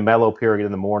there's usually a mellow period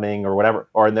in the morning or whatever,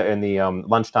 or in the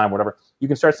lunchtime, whatever. You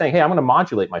can start saying, hey, I'm going to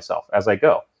modulate myself as I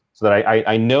go, so that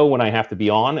I know when I have to be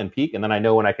on and peak, and then I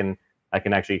know when I can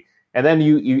actually. And then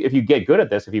you if you get good at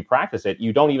this, if you practice it,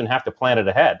 you don't even have to plan it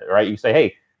ahead, right? You say,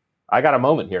 hey, I got a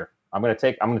moment here. I'm going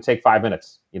to take 5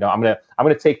 minutes. I'm going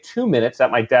to take 2 minutes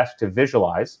at my desk to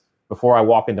visualize before I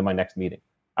walk into my next meeting.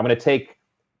 I'm going to take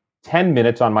 10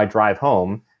 minutes on my drive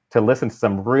home to listen to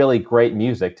some really great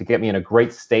music to get me in a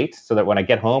great state, so that when I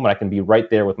get home, I can be right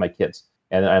there with my kids,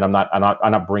 and I'm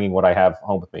not bringing what I have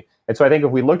home with me. And so I think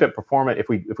if we look at performance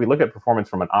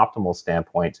from an optimal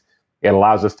standpoint, it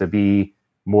allows us to be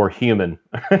more human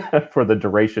for the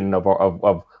duration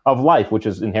of life, which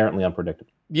is inherently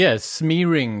unpredictable. Yeah,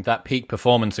 smearing that peak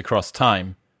performance across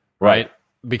time, right?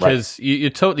 Because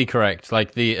you're totally correct.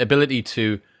 Like the ability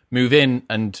to move in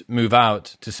and move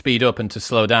out, to speed up and to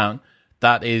slow down,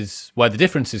 that is where the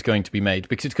difference is going to be made,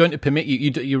 because it's going to permit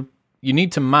you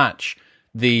need to match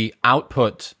the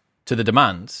output to the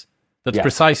demands. That's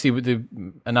precisely what the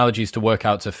analogies to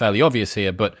workouts are fairly obvious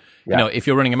here. But if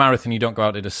you're running a marathon, you don't go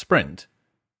out at a sprint.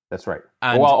 That's right.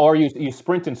 Or you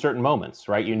sprint in certain moments,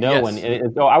 right?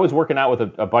 I was working out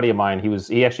with a buddy of mine.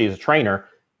 He actually is a trainer.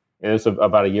 It was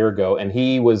about a year ago, and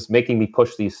he was making me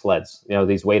push these sleds,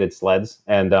 these weighted sleds,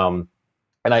 and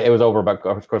it was over about,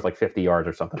 of course, like 50 yards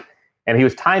or something. And he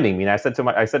was timing me, and I said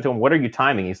to him, "What are you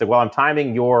timing?" He said, "Well, I'm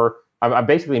timing I'm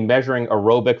basically measuring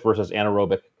aerobic versus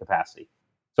anaerobic capacity.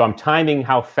 So I'm timing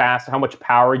how much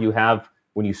power you have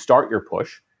when you start your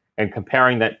push, and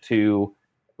comparing that to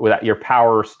your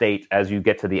power state as you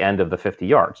get to the end of the 50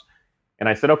 yards." And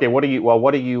I said, "Okay, what are you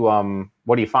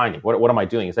finding? What am I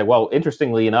doing?" He said, "Well,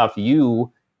 interestingly enough,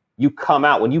 you come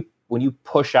out when you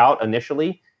push out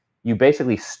initially, you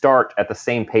basically start at the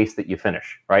same pace that you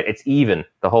finish, right? It's even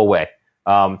the whole way."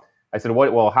 I said,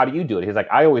 "Well, how do you do it?" He's like,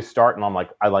 "I always start, and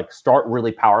I start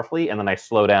really powerfully, and then I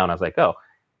slow down as I go."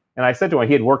 And I said to him,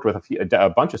 he had worked with a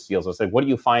bunch of SEALs. I said, "What do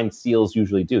you find SEALs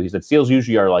usually do?" He said, "SEALs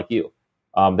usually are like you.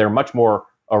 They're much more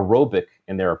aerobic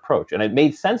in their approach." And it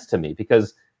made sense to me,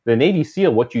 because the Navy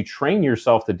SEAL, what you train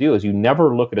yourself to do is you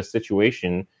never look at a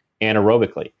situation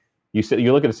anaerobically.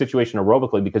 You look at a situation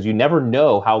aerobically, because you never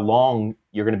know how long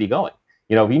you're going to be going.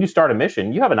 When you start a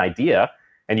mission, you have an idea,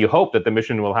 and you hope that the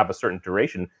mission will have a certain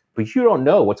duration, but you don't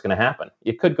know what's going to happen.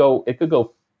 It could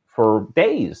go for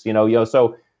days.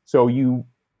 So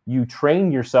you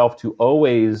train yourself to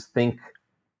always think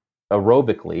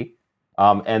aerobically,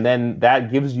 and then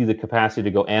that gives you the capacity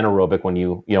to go anaerobic when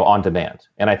you on demand.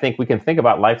 And I think we can think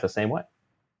about life the same way.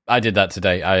 I did that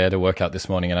today. I had a workout this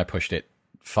morning, and I pushed it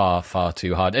far, far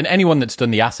too hard. And anyone that's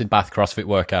done the acid bath CrossFit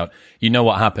workout, you know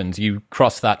what happens. You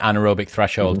cross that anaerobic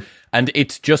threshold, and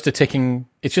it's just a ticking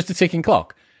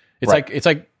clock. It's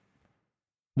like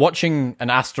watching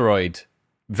an asteroid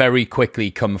very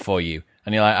quickly come for you.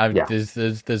 And you're like,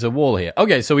 there's a wall here.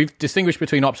 Okay, so we've distinguished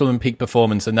between optimum and peak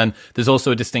performance, and then there's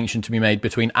also a distinction to be made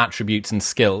between attributes and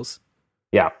skills.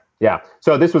 Yeah.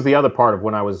 So this was the other part of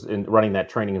when I was running that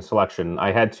training and selection.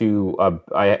 I had to,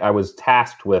 I was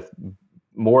tasked with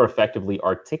more effectively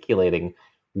articulating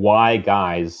why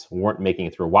guys weren't making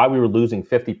it through, why we were losing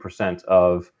 50%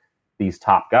 of these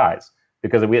top guys.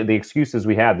 Because the excuses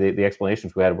we had, the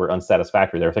explanations we had were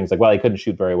unsatisfactory. There were things like, well, they couldn't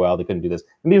shoot very well, they couldn't do this.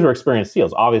 And these were experienced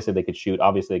SEALs. Obviously, they could shoot.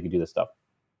 Obviously, they could do this stuff.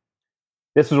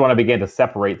 This is when I began to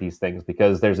separate these things,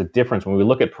 because there's a difference. When we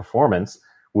look at performance,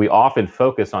 we often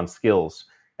focus on skills.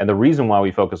 And the reason why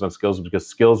we focus on skills is because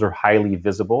skills are highly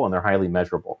visible and they're highly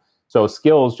measurable. So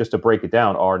skills, just to break it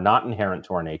down, are not inherent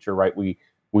to our nature, right?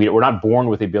 We're not born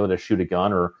with the ability to shoot a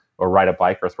gun or ride a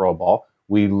bike or throw a ball.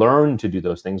 We learn to do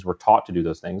those things. We're taught to do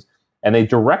those things. And they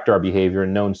direct our behavior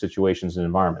in known situations and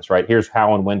environments, right? Here's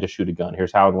how and when to shoot a gun.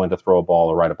 Here's how and when to throw a ball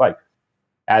or ride a bike.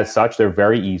 As such, they're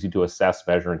very easy to assess,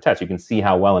 measure, and test. You can see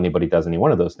how well anybody does any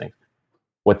one of those things.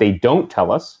 What they don't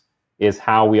tell us is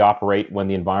how we operate when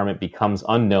the environment becomes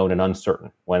unknown and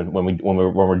uncertain, when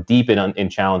we're deep in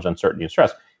challenge, uncertainty, and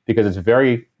stress, because it's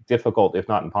very difficult, if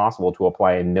not impossible, to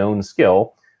apply a known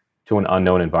skill to an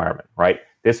unknown environment, right?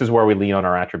 This is where we lean on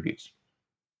our attributes.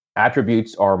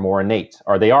 Attributes are more innate,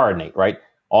 or they are innate, right?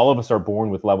 All of us are born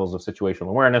with levels of situational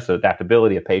awareness,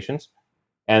 adaptability, of patience.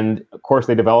 And of course,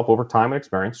 they develop over time and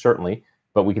experience, certainly,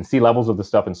 but we can see levels of this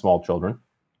stuff in small children.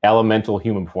 Elemental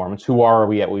human performance. Who are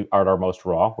we at our most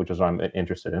raw, which is what I'm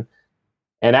interested in.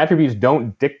 And attributes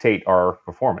don't dictate our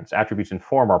performance. Attributes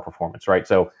inform our performance, right?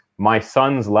 So my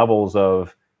son's levels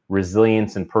of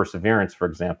resilience and perseverance, for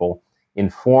example,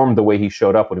 informed the way he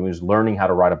showed up when he was learning how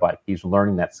to ride a bike. He's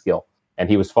learning that skill, and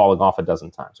he was falling off a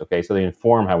dozen times. Okay, so they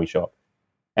inform how we show up.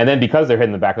 And then because they're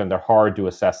hidden in the background, they're hard to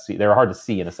assess. They're hard to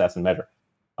see and assess and measure.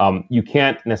 You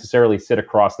can't necessarily sit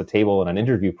across the table in an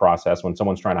interview process when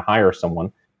someone's trying to hire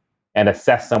someone and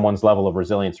assess someone's level of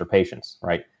resilience or patience,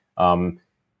 right?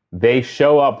 They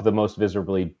show up the most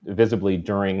visibly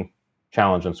during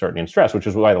challenge, uncertainty, and stress, which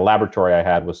is why the laboratory I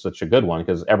had was such a good one,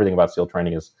 because everything about SEAL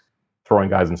training is throwing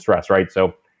guys in stress, right?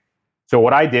 So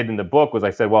what I did in the book was I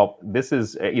said, well, this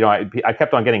is, I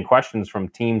kept on getting questions from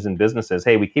teams and businesses.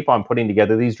 Hey, we keep on putting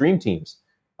together these dream teams.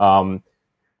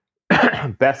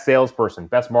 Best salesperson,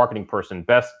 best marketing person,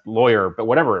 best lawyer, but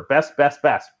whatever, best.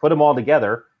 Put them all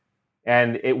together.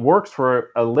 And it works for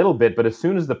a little bit, but as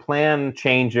soon as the plan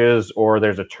changes or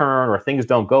there's a turn or things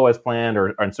don't go as planned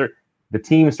or the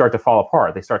teams start to fall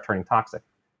apart. They start turning toxic.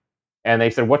 And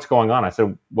they said, what's going on? I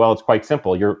said, well, it's quite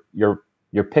simple. You're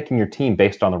picking your team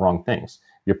based on the wrong things.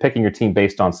 You're picking your team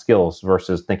based on skills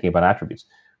versus thinking about attributes.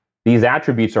 These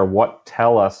attributes are what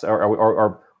tell us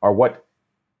or what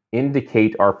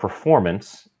indicate our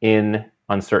performance in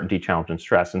uncertainty, challenge, and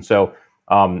stress. And so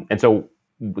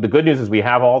the good news is we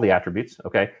have all the attributes,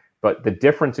 okay? But the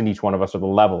difference in each one of us are the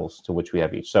levels to which we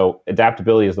have each. So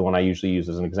adaptability is the one I usually use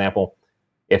as an example.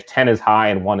 If 10 is high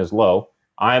and 1 is low,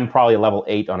 I'm probably a level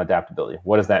 8 on adaptability.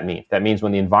 What does that mean? That means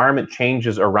when the environment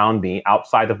changes around me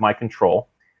outside of my control,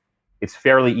 it's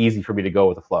fairly easy for me to go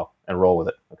with the flow and roll with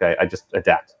it, okay? I just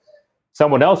adapt.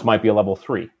 Someone else might be a level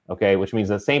 3, okay? Which means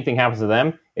the same thing happens to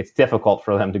them. It's difficult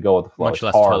for them to go with the flow. Much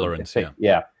less tolerance, yeah.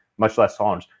 Yeah, much less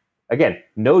tolerance. Again,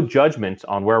 no judgment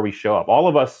on where we show up. All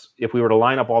of us, if we were to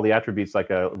line up all the attributes like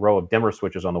a row of dimmer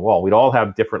switches on the wall, we'd all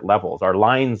have different levels. Our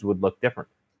lines would look different.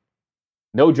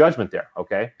 No judgment there,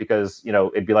 okay? Because,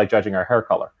 it'd be like judging our hair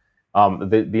color.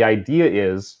 The idea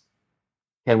is,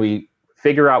 can we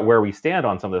figure out where we stand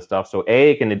on some of this stuff? So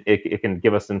A, it can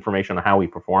give us information on how we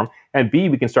perform, and B,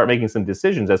 we can start making some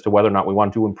decisions as to whether or not we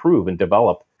want to improve and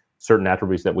develop certain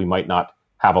attributes that we might not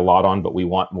have a lot on, but we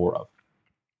want more of.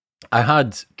 I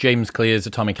had James Clear's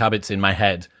Atomic Habits in my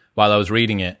head while I was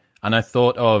reading it, and I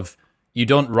thought of, you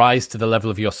don't rise to the level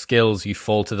of your skills, you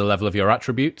fall to the level of your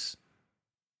attributes.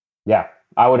 Yeah,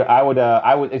 I would add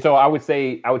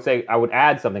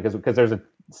something because there's a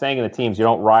saying in the teams, you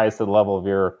don't rise to the level of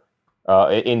your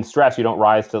in stress, you don't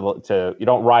rise you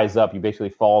don't rise up, you basically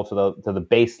fall to the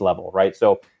base level, right?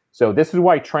 So this is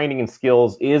why training and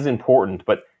skills is important,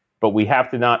 but we have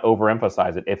to not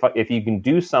overemphasize it. If you can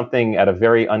do something at a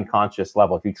very unconscious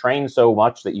level, if you train so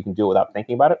much that you can do it without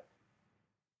thinking about it,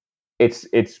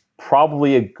 it's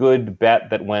probably a good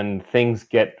bet that when things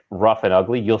get rough and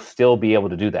ugly, you'll still be able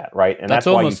to do that, right? And that's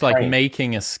almost like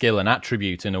making a skill an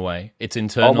attribute in a way. It's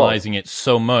internalizing it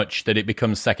so much that it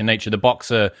becomes second nature. The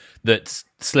boxer that's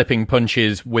slipping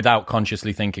punches without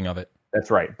consciously thinking of it.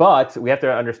 That's right. But we have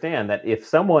to understand that if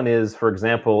someone is, for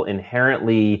example,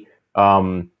 inherently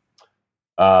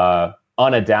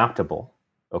unadaptable,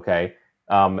 okay,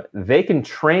 they can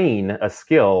train a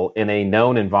skill in a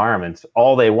known environment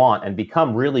all they want and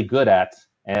become really good at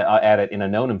it in a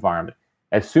known environment.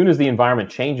 As soon as the environment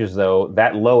changes, though,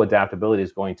 that low adaptability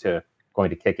is going to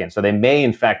kick in. So they may,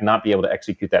 in fact, not be able to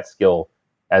execute that skill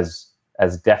as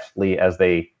deftly as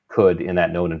they could in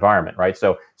that known environment, right?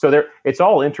 So it's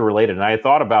all interrelated. And I had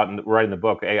thought about writing the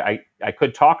book. I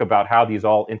could talk about how these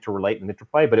all interrelate and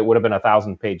interplay, but it would have been a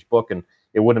 1,000-page book and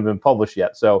it wouldn't have been published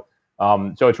yet. So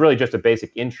it's really just a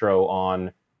basic intro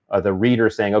on the reader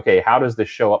saying, okay, how does this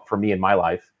show up for me in my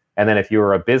life? And then if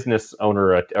you're a business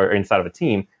owner or inside of a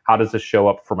team, how does this show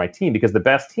up for my team? Because the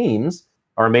best teams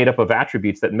are made up of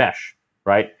attributes that mesh,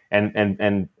 right?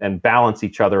 And balance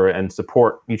each other and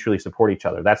mutually support each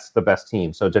other. That's the best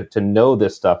team. So to know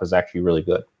this stuff is actually really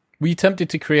good. Were you tempted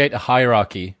to create a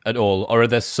hierarchy at all? Or are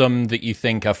there some that you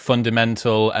think are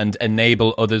fundamental and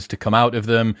enable others to come out of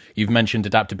them? You've mentioned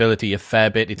adaptability a fair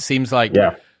bit. It seems like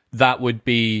that would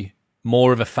be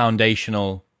more of a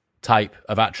foundational type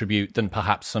of attribute than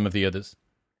perhaps some of the others.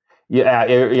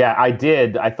 Yeah, I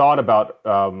did. I thought about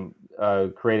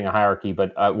creating a hierarchy,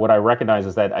 but what I recognize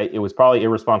is that it was probably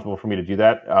irresponsible for me to do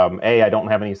that. A, I don't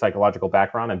have any psychological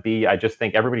background, and B, I just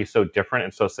think everybody's so different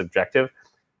and so subjective.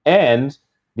 And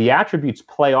the attributes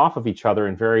play off of each other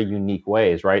in very unique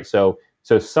ways, right? So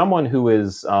So someone who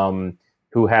has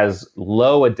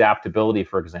low adaptability,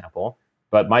 for example,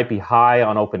 but might be high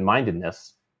on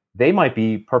open-mindedness, they might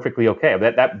be perfectly okay.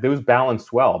 That those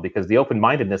balance well because the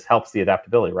open-mindedness helps the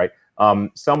adaptability, right?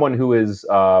 Someone who is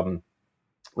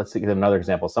let's give another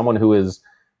example. Someone who is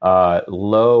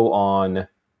low on,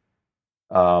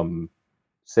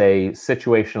 say,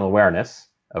 situational awareness,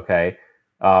 okay,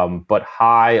 but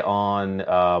high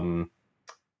on,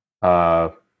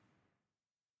 well,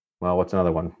 what's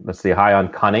another one? Let's see, high on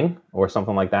cunning or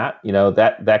something like that.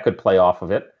 That could play off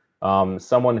of it.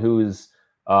 Someone who's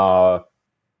a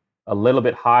little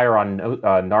bit higher on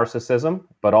narcissism,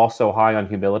 but also high on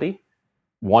humility.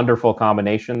 Wonderful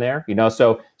combination there.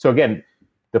 So again,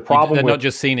 the problem they're not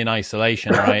just seen in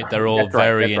isolation, right? They're all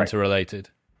very interrelated.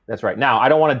 That's right. Now, I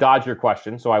don't want to dodge your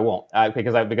question, so I won't.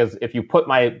 Because if you put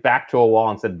my back to a wall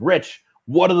and said, Rich,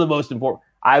 what are the most important?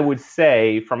 I would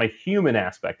say, from a human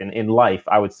aspect in life,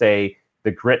 I would say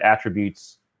the grit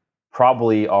attributes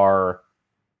probably are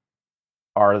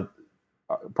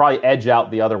probably edge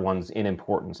out the other ones in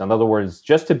importance. In other words,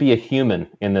 just to be a human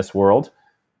in this world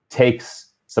takes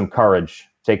some courage,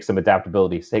 takes some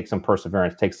adaptability, takes some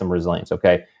perseverance, takes some resilience.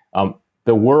 Okay,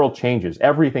 the world changes,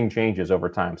 everything changes over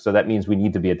time. So that means we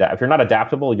need to be if you're not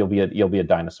adaptable, you'll be a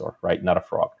dinosaur, right? Not a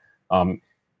frog.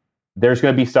 There's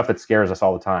going to be stuff that scares us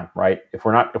all the time, right?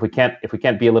 If we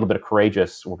can't be a little bit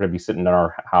courageous, we're going to be sitting in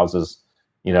our houses,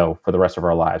 for the rest of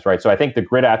our lives, right? So I think the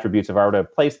grit attributes, if I were to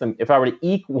place them, if I were to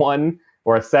eke one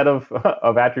or a set of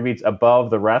attributes above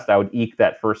the rest, I would eke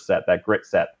that first set, that grit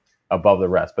set, above the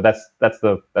rest. But that's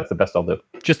the best I'll do.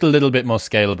 Just a little bit more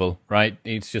scalable, right?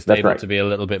 It's just able to be a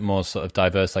little bit more sort of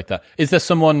diverse like that. Is there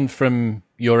someone from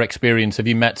your experience, have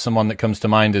you met someone that comes to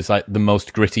mind as like the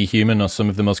most gritty human or some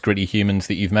of the most gritty humans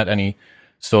that you've met? Any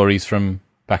stories from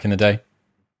back in the day?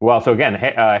 Well, so again,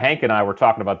 Hank and I were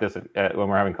talking about this when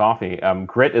we're having coffee.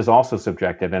 Grit is also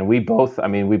subjective. And we both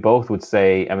would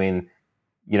say,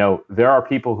 there are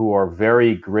people who are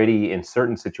very gritty in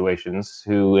certain situations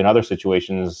who in other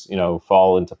situations,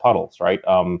 fall into puddles, right?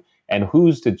 And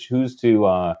who's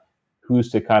to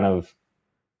kind of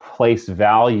place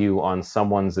value on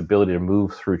someone's ability to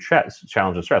move through challenge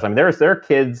and stress? There are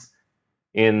kids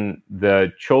in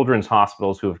the children's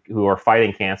hospitals who are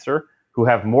fighting cancer who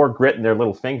have more grit in their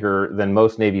little finger than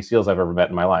most Navy SEALs I've ever met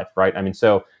in my life, right?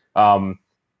 So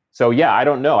yeah, I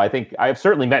don't know. I think I've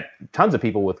certainly met tons of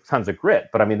people with tons of grit,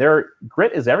 but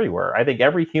grit is everywhere. I think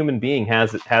every human being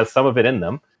has some of it in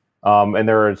them, and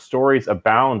there are stories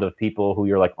abound of people who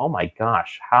you're like, oh my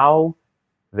gosh, how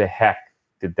the heck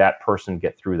did that person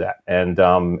get through that?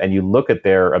 And you look at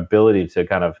their ability to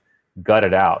kind of gut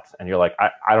it out, and you're like,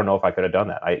 I don't know if I could have done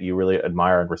that. You really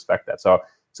admire and respect that. So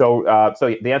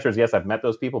the answer is yes, I've met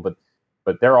those people, but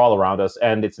they're all around us,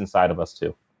 and it's inside of us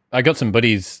too. I got some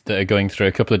buddies that are going through,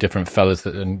 a couple of different fellas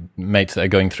and mates that are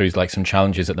going through like some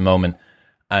challenges at the moment,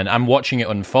 and I'm watching it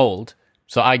unfold.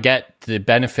 So I get the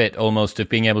benefit almost of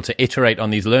being able to iterate on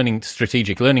these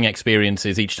strategic learning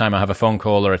experiences each time I have a phone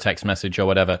call or a text message or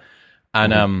whatever.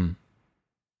 And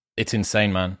it's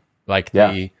insane, man. Like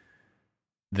the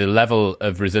level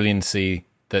of resiliency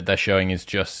that they're showing is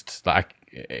just like,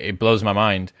 it blows my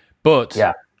mind. But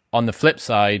on the flip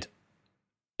side,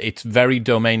 it's very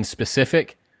domain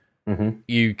specific. Mm-hmm.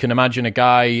 You can imagine a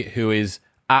guy who is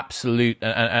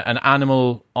an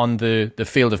animal on the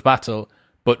field of battle,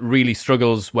 but really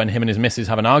struggles when him and his missus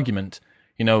have an argument.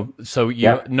 So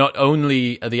not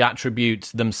only are the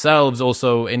attributes themselves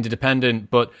also interdependent,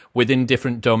 but within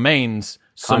different domains,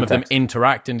 some of them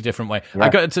interact in a different way. Yeah.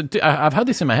 I've had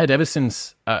this in my head ever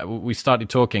since we started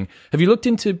talking. Have you looked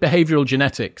into behavioral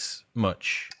genetics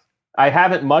much? I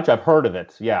haven't much. I've heard of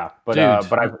it, but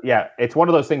it's one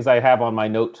of those things I have on my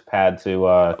notepad to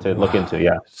look into.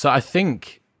 Yeah. So I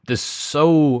think there's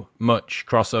so much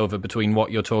crossover between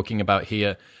what you're talking about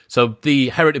here. So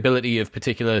the heritability of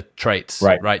particular traits,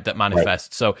 right, that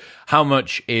manifest. Right. So how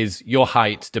much is your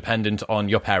height dependent on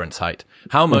your parents' height?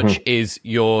 How much is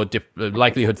your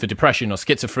likelihood for depression or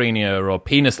schizophrenia or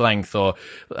penis length or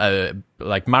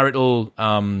like marital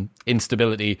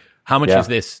instability? How much is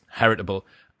this heritable?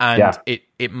 And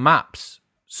it maps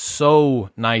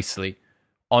so nicely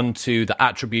onto the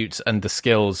attributes and the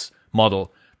skills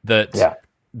model that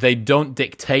they don't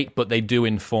dictate, but they do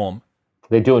inform.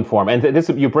 They do inform. And this,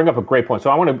 you bring up a great point. So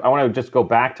I want to just go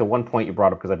back to one point you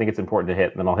brought up, because I think it's important to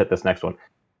hit, and then I'll hit this next one.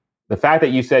 The fact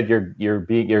that you said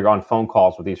you're on phone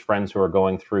calls with these friends who are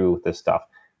going through this stuff,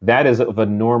 that is of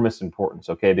enormous importance,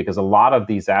 okay? Because a lot of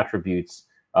these attributes,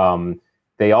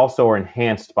 they also are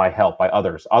enhanced by help, by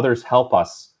others. Others help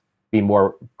us be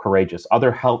more courageous.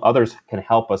 Others can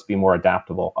help us be more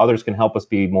adaptable. Others can help us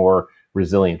be more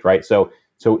resilient, right? So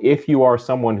if you are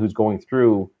someone who's going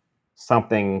through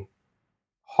something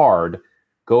hard,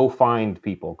 go find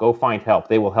people, go find help.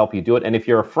 They will help you do it. And if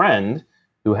you're a friend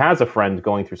who has a friend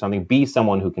going through something, be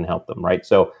someone who can help them, right?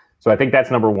 So I think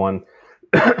that's number one.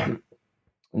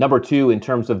 Number two, in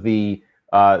terms of the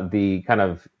kind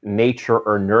of nature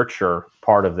or nurture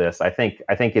part of this, I think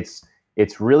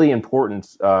it's really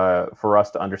important for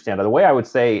us to understand. The way I would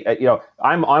say,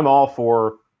 I'm all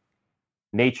for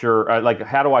nature. Like,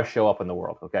 how do I show up in the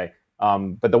world? Okay,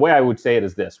 but the way I would say it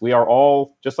is this: we are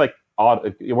all just like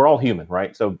we're all human,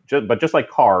 right? So, but just like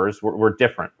cars, we're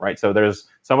different, right? So there's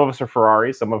some of us are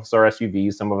Ferraris, some of us are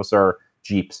SUVs, some of us are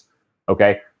Jeeps.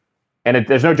 Okay. And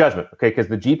there's no judgment, okay? Because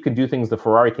the Jeep can do things the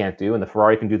Ferrari can't do, and the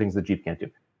Ferrari can do things the Jeep can't do.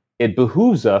 It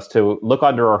behooves us to look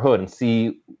under our hood and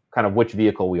see kind of which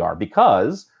vehicle we are,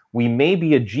 because we may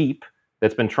be a Jeep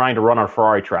that's been trying to run on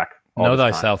Ferrari track. Know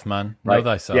thyself, man. Right? Know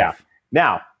thyself. Yeah.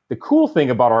 Now, the cool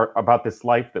thing about this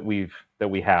life that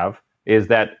we have is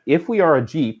that if we are a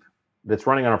Jeep that's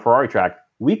running on a Ferrari track,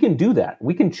 we can do that.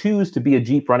 We can choose to be a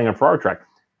Jeep running on a Ferrari track.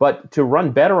 But to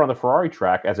run better on the Ferrari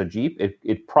track as a Jeep,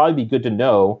 it'd probably be good to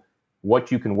know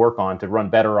what you can work on to run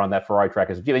better on that Ferrari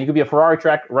track as a Jeep. And you could be a Ferrari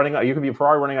running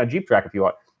on a Jeep track if you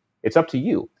want. It's up to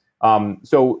you.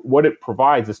 So what it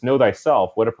provides, this know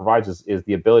thyself, what it provides is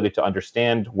the ability to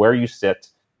understand where you sit,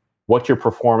 what your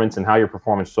performance and how your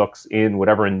performance looks in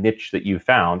whatever niche that you've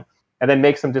found, and then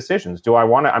make some decisions. Do I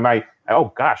want to,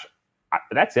 oh gosh,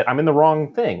 that's it. I'm in the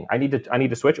wrong thing. I need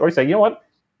to switch. Or you say, you know what?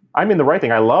 I'm in the right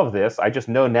thing. I love this. I just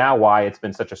know now why it's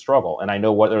been such a struggle. And I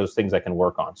know what are those things I can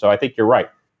work on. So I think you're right.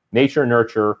 Nature,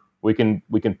 nurture, we can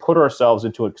put ourselves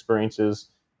into experiences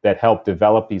that help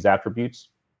develop these attributes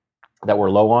that we're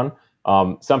low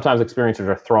on. Sometimes experiences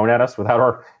are thrown at us without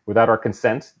our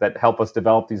consent that help us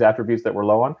develop these attributes that we're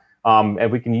low on.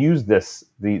 And we can use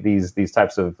these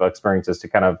types of experiences to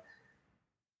kind of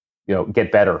get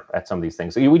better at some of these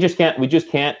things. So we just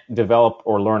can't develop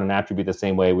or learn an attribute the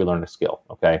same way we learn a skill.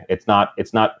 Okay, it's not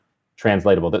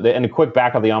translatable. And a quick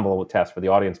back of the envelope test for the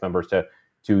audience members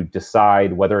to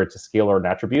decide whether it's a skill or an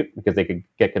attribute, because they could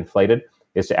get conflated,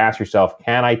 is to ask yourself,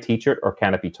 can I teach it or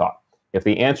can it be taught? If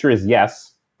the answer is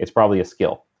yes, it's probably a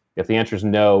skill. If the answer is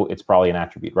no, it's probably an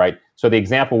attribute, right? So the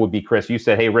example would be, Chris, you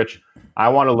said, hey, Rich, I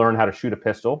want to learn how to shoot a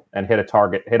pistol and hit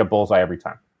a bullseye every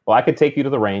time. Well, I could take you to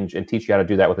the range and teach you how to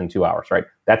do that within 2 hours, right?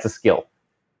 That's a skill.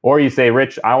 Or you say,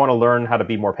 Rich, I want to learn how to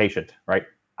be more patient, right?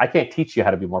 I can't teach you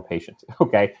how to be more patient,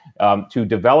 okay? To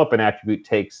develop an attribute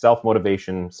takes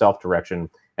self-motivation, self-direction,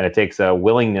 and it takes a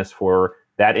willingness for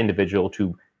that individual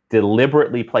to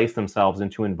deliberately place themselves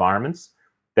into environments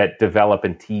that develop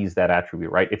and tease that attribute,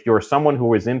 right? If you're someone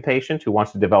who is impatient, who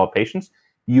wants to develop patience,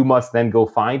 you must then go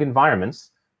find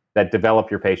environments that develop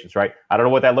your patience, right? I don't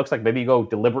know what that looks like. Maybe you go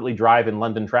deliberately drive in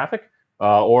London traffic,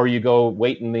 or you go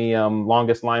wait in the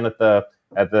longest line at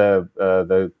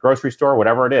the grocery store,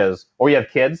 whatever it is, or you have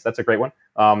kids. That's a great one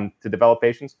to develop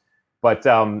patience. But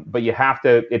you have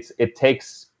to. It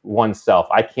takes oneself.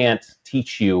 I can't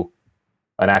teach you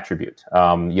an attribute.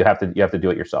 You have to do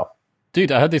it yourself. Dude,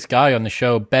 I had this guy on the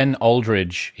show, Ben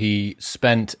Aldridge. He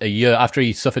spent a year after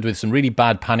he suffered with some really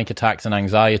bad panic attacks and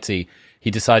anxiety.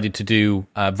 He decided to do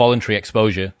voluntary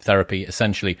exposure therapy,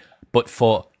 essentially, but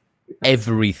for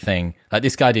everything. Like,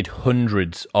 this guy did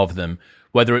hundreds of them.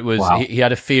 Whether it was, wow. he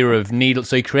had a fear of needles,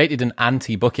 so he created an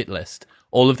anti-bucket list.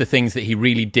 All of the things that he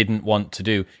really didn't want to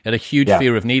do. He had a huge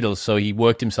fear of needles, so he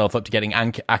worked himself up to getting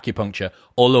acupuncture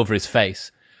all over his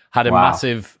face. Had a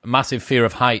massive fear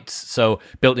of heights, so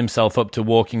built himself up to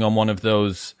walking on one of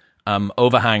those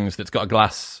overhangs that's got a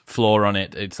glass floor on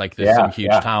it. It's like there's some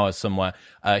huge tower somewhere.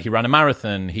 He ran a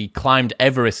marathon. He climbed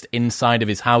Everest inside of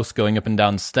his house, going up and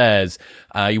down stairs.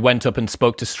 He went up and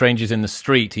spoke to strangers in the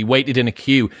street. He waited in a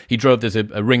queue. He drove, there's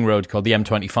a ring road called the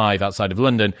M25 outside of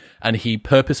London, and he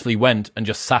purposefully went and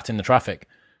just sat in the traffic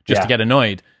just to get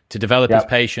annoyed, to develop his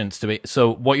patience.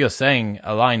 So what you're saying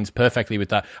aligns perfectly with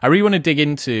that. I really want to dig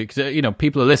into, because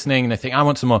people are listening and they think, I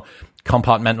want some more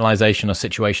compartmentalization or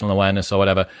situational awareness or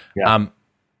whatever.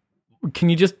 Can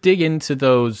you just dig into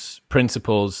those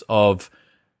principles of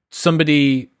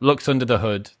somebody looks under the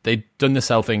hood, they've done the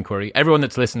self-inquiry, everyone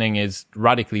that's listening is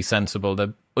radically sensible,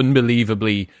 they're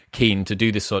unbelievably keen to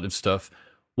do this sort of stuff.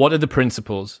 What are the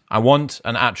principles? I want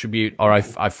an attribute, or I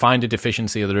find a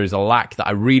deficiency, or there is a lack that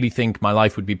I really think my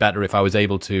life would be better if I was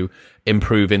able to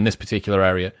improve in this particular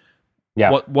area.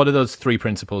 Yeah. What are those three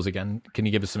principles again? Can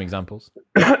you give us some examples?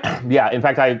 Yeah. In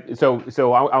fact,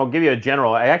 I'll give you a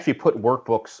general. I actually put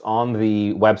workbooks on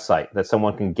the website that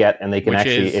someone can get, and they can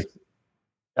it's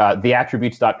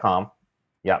theattributes.com.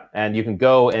 Yeah. And you can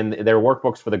go, and there are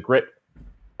workbooks for the grit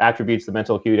attributes, the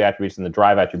mental acuity attributes, and the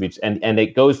drive attributes, and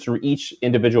it goes through each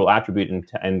individual attribute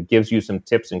and gives you some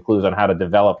tips and clues on how to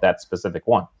develop that specific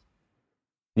one.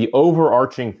 The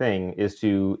overarching thing is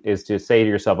to say to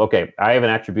yourself, okay, I have an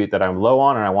attribute that I'm low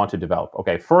on and I want to develop.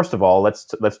 Okay, first of all,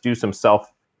 let's do some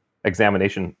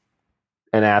self-examination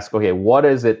and ask, okay, what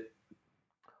is it?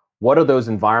 What are those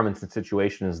environments and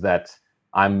situations that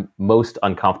I'm most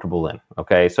uncomfortable in?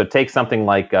 Okay, so take something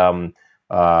like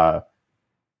well,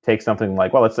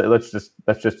 let's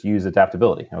just use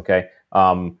adaptability. Okay,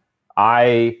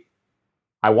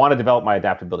 I want to develop my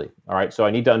adaptability. All right. So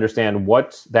I need to understand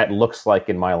what that looks like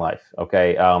in my life.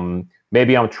 Okay.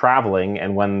 Maybe I'm traveling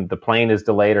and when the plane is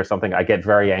delayed or something, I get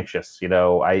very anxious.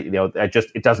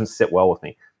 It doesn't sit well with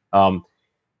me.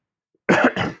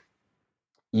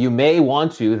 You may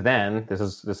want to then, this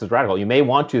is radical. You may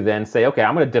want to then say, okay,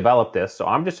 I'm going to develop this. So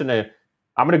I'm going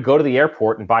to go to the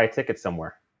airport and buy a ticket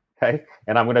somewhere. Okay.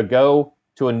 And I'm going to go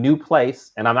to a new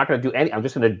place and I'm not going to do I'm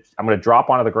going to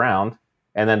drop onto the ground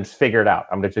and then figure it out.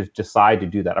 I'm going to just decide to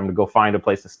do that. I'm going to go find a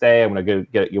place to stay. I'm going to go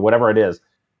get whatever it is.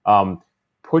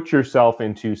 Put yourself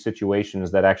into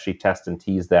situations that actually test and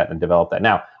tease that and develop that.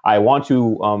 Now, I want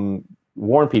to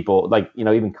warn people,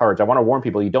 even courage. I want to warn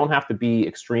people, you don't have to be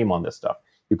extreme on this stuff.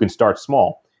 You can start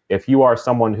small. If you are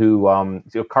someone who,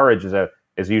 courage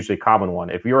is usually a common one.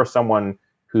 If you're someone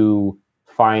who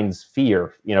finds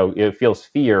fear, it feels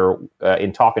fear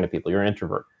in talking to people, you're an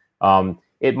introvert.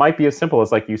 It might be as simple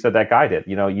as, like you said, that guy did.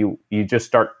 You just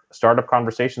start up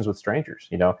conversations with strangers.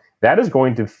 That is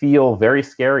going to feel very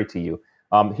scary to you.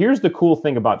 Here's the cool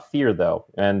thing about fear, though,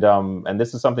 and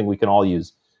this is something we can all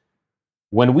use.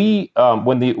 When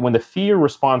the fear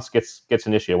response gets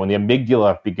initiated, when the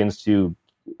amygdala begins to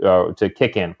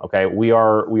kick in, okay, we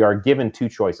are given two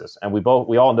choices, and we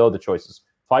all know the choices: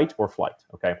 fight or flight.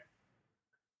 Okay.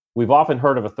 We've often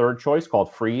heard of a third choice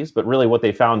called freeze, but really what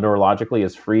they found neurologically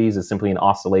is freeze is simply an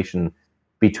oscillation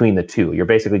between the two. You're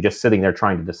basically just sitting there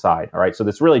trying to decide. All right, so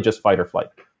it's really just fight or flight.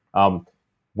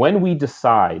 When we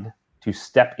decide to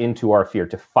step into our fear,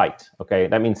 to fight, okay,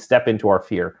 that means step into our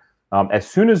fear. As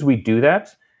soon as we do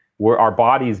that, our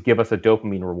bodies give us a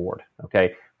dopamine reward.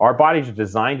 Okay, our bodies are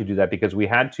designed to do that because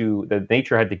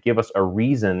nature had to give us a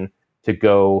reason to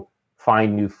go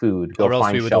find new food, go find shelter. Or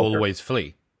else we would always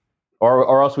flee.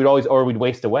 Or else we'd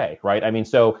waste away, right? I mean,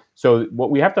 so what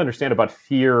we have to understand about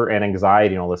fear and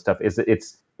anxiety and all this stuff is that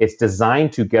it's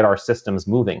designed to get our systems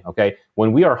moving, okay?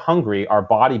 When we are hungry, our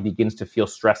body begins to feel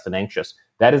stressed and anxious.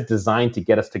 That is designed to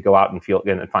get us to go out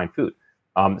and find food.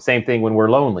 Same thing when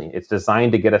we're lonely. It's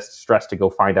designed to get us stressed to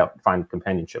go find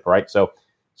companionship, right? So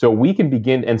we can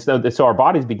begin, and so our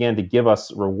bodies began to give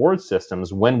us reward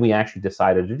systems when we actually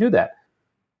decided to do that.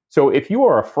 So if you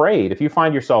are afraid, if you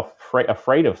find yourself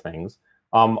afraid of things,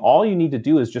 all you need to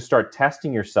do is just start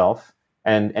testing yourself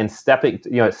and stepping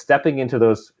into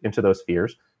those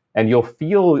fears, and you'll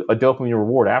feel a dopamine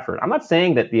reward after it. I'm not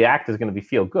saying that the act is going to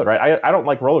feel good, right? I don't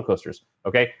like roller coasters.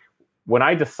 Okay, when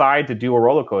I decide to do a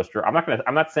roller coaster, I'm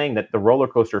not saying that the roller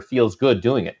coaster feels good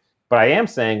doing it, but I am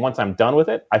saying once I'm done with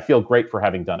it, I feel great for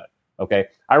having done it. Okay,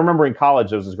 I remember in college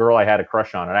there was this girl I had a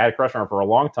crush on, and I had a crush on her for a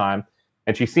long time.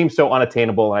 And she seemed so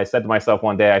unattainable. And I said to myself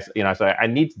one day, I said, I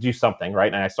need to do something,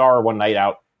 right? And I saw her one night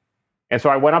out. And so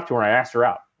I went up to her and I asked her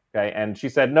out. Okay. And she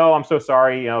said, no, I'm so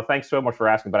sorry. Thanks so much for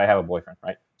asking, but I have a boyfriend,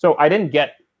 right? So I didn't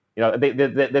get,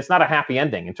 it's not a happy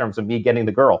ending in terms of me getting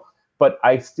the girl. But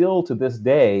I still, to this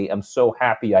day, am so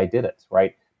happy I did it,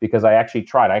 right? Because I actually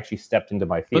tried. I actually stepped into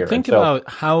my fear. But think about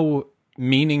how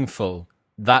meaningful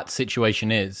that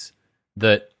situation is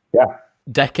that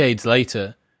decades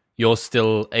later, you're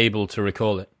still able to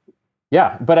recall it.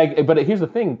 Yeah, but here's the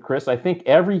thing, Chris. I think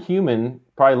every human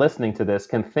probably listening to this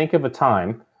can think of a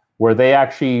time where they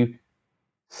actually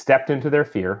stepped into their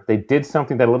fear. They did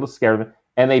something that a little scared them,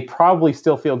 and they probably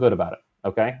still feel good about it.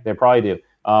 Okay, they probably do,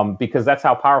 because that's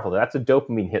how powerful. That's a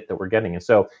dopamine hit that we're getting. And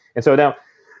so now,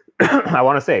 I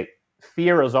want to say,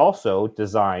 fear is also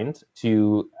designed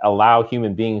to allow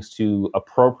human beings to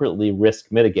appropriately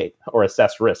risk mitigate or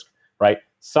assess risk. Right.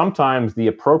 Sometimes the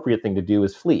appropriate thing to do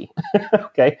is flee,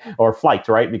 okay, or flight,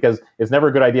 right? Because it's never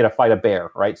a good idea to fight a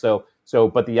bear, right?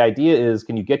 But the idea is,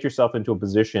 can you get yourself into a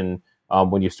position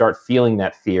when you start feeling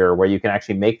that fear where you can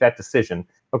actually make that decision?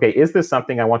 Okay, is this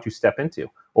something I want to step into,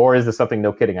 or is this something,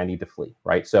 no kidding, I need to flee,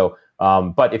 right? So,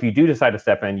 but if you do decide to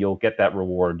step in, you'll get that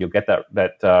reward, you'll get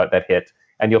that hit,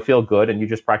 and you'll feel good, and you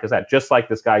just practice that, just like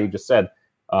this guy you just said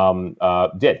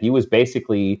did.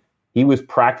 He was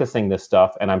practicing this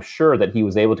stuff, and I'm sure that he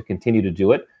was able to continue to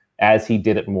do it as he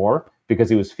did it more because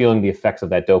he was feeling the effects of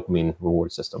that dopamine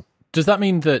reward system. Does that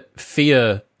mean that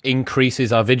fear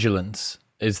increases our vigilance?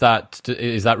 Is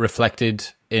that reflected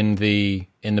in the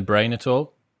brain at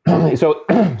all?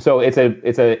 So it's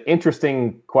a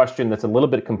interesting question that's a little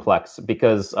bit complex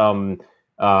because and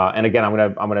again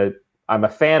I'm a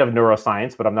fan of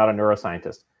neuroscience, but I'm not a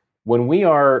neuroscientist. When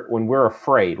we're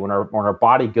afraid, when our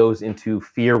body goes into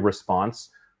fear response,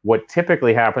 what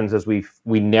typically happens is we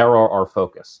narrow our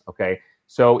focus. Okay,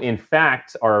 so in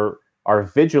fact our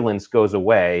vigilance goes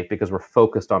away because we're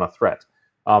focused on a threat.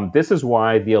 This is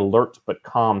why the alert but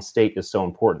calm state is so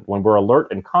important. When we're alert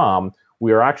and calm,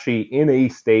 we are actually in a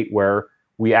state where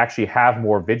we actually have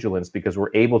more vigilance because we're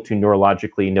able to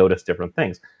neurologically notice different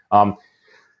things. Our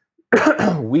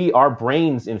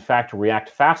brains, in fact, react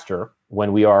faster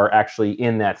when we are actually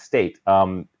in that state.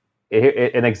 An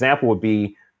example would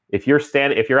be if you're at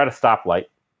a stoplight,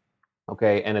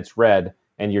 okay, and it's red,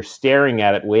 and you're staring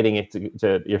at it,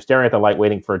 you're staring at the light,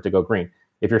 waiting for it to go green.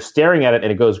 If you're staring at it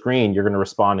and it goes green, you're going to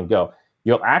respond and go.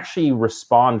 You'll actually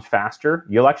respond faster.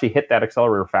 You'll actually hit that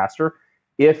accelerator faster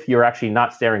if you're actually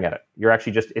not staring at it. You're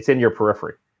actually it's in your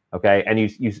periphery, okay? And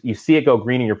you see it go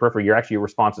green in your periphery. Your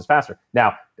response is faster.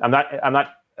 Now, I'm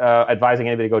not advising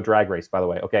anybody to go drag race, by the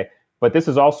way, okay? But this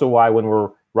is also why when we're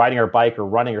riding our bike or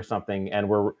running or something, and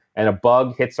a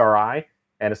bug hits our eye,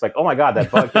 and it's like, oh my god,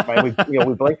 that bug hit my eye. We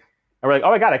blink, and we're like,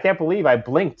 oh my god, I can't believe I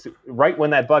blinked right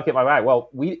when that bug hit my eye. Well,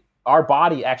 our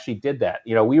body actually did that.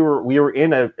 We were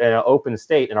in an open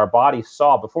state, and our body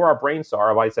saw, before our brain saw,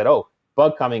 our body said, "Oh,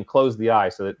 bug coming, close the eye,"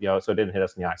 so that so it didn't hit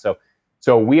us in the eye.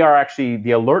 So we are actually,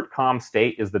 the alert calm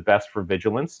state is the best for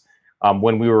vigilance.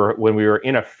 When we were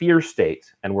in a fear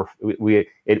state, and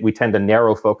we tend to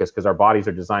narrow focus because our bodies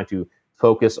are designed to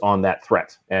focus on that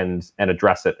threat and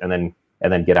address it, and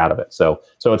then get out of it. So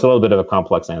it's a little bit of a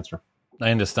complex answer.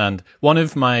 I understand. One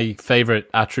of my favorite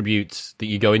attributes that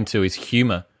you go into is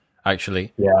humor,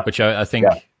 actually, which I think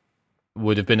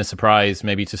would have been a surprise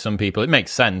maybe to some people. It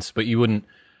makes sense, but you wouldn't,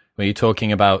 when you're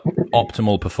talking about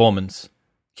optimal performance,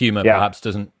 humor perhaps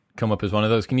doesn't come up as one of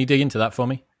those. Can you dig into that for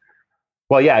me?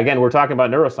 Well, yeah, again, we're talking about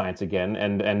neuroscience again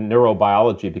and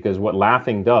neurobiology, because what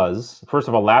laughing does, first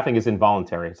of all, laughing is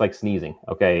involuntary. It's like sneezing.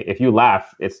 Okay. If you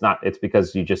laugh, it's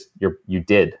because you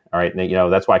did. All right.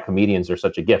 And, that's why comedians are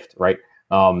such a gift, right?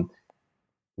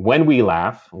 When we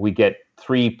laugh, we get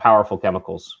three powerful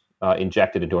chemicals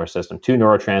injected into our system, 2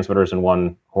 neurotransmitters and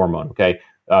 1 hormone. Okay.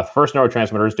 First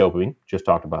neurotransmitter is dopamine. Just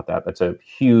talked about that. That's a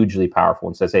hugely powerful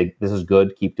one. Says, hey, this is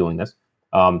good. Keep doing this.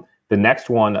 The next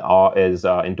one is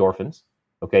endorphins.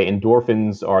 Okay.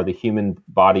 Endorphins are the human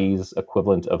body's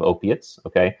equivalent of opiates.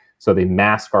 Okay. So they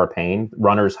mask our pain,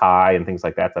 runner's high and things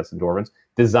like that. That's endorphins,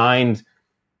 designed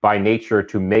by nature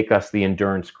to make us the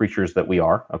endurance creatures that we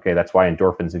are. Okay. That's why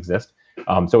endorphins exist.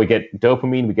 So we get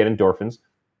dopamine, we get endorphins,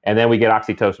 and then we get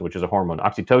oxytocin, which is a hormone.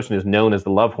 Oxytocin is known as the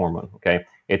love hormone. Okay.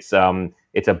 It's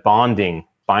a binding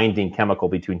chemical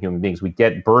between human beings. We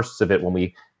get bursts of it when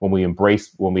we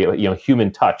embrace,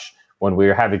 human touch, when we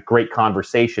have a great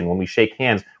conversation, when we shake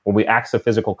hands, when we acts of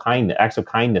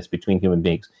kindness between human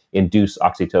beings induce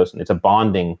oxytocin. It's a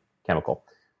bonding chemical.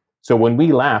 So when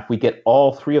we laugh, we get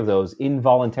all 3 of those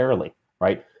involuntarily,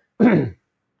 right?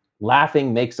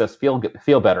 Laughing makes us feel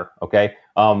better, okay?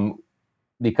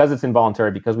 Because it's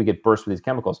involuntary, because we get bursts with these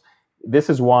chemicals.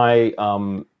 This is why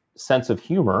sense of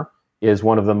humor is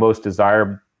one of the most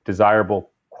desirable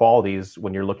qualities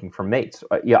when you're looking for mates,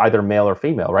 either male or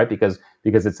female, right? Because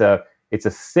it's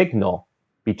a signal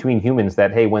between humans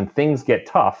that, hey, when things get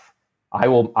tough, I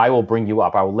will bring you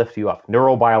up, I will lift you up.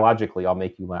 Neurobiologically, I'll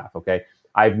make you laugh. Okay,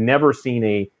 I've never seen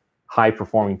a high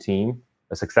performing team,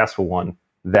 a successful one,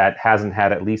 that hasn't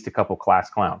had at least a couple class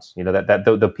clowns. That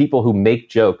the people who make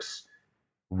jokes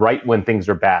right when things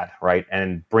are bad, right,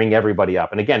 and bring everybody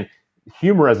up. And again,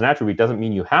 humor as an attribute doesn't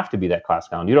mean you have to be that class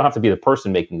clown. You don't have to be the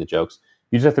person making the jokes.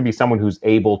 You just have to be someone who's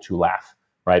able to laugh,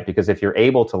 right? Because if you're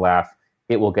able to laugh,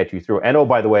 it will get you through. And oh,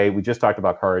 by the way, we just talked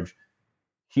about courage.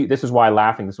 This is why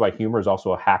humor is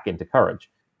also a hack into courage.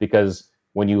 Because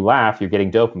when you laugh, you're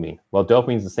getting dopamine. Well,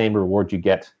 dopamine is the same reward you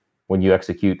get when you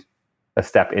execute a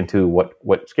step into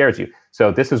what scares you.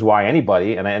 So this is why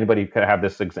anybody could have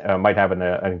this, might have an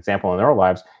example in their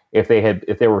lives. If they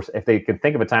could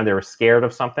think of a time they were scared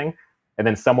of something, and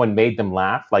then someone made them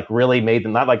laugh, like really made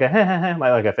them, not like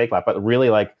like a fake laugh, but really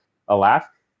like a laugh,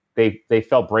 they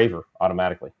felt braver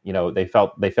automatically. They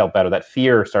felt better. That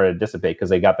fear started to dissipate because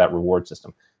they got that reward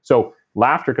system. So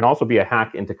laughter can also be a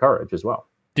hack into courage as well.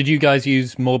 Did you guys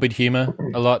use morbid humor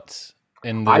a lot?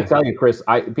 I tell you, Chris,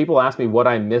 people ask me what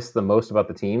I miss the most about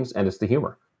the teams, and it's the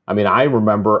humor. I mean, I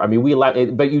remember. I mean, we laugh,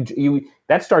 but you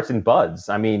that starts in buds.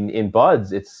 I mean, in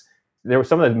buds, there were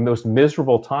some of the most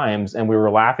miserable times, and we were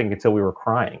laughing until we were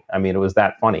crying. I mean, it was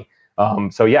that funny.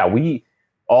 So yeah, we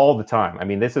all the time. I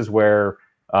mean, this is where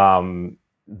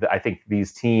I think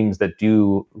these teams that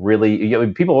do really,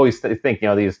 people always think,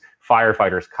 these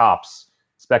firefighters, cops,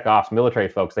 spec ops, military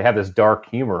folks, they have this dark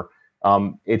humor.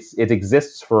 It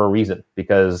exists for a reason,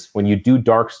 because when you do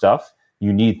dark stuff,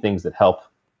 you need things that help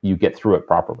you get through it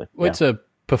properly. Well, it's a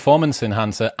performance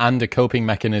enhancer and a coping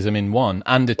mechanism in one,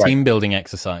 and a team building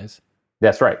exercise.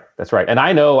 That's right. And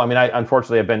I know, I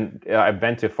unfortunately I've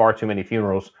been to far too many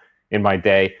funerals in my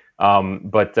day.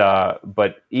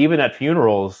 But even at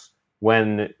funerals,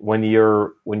 when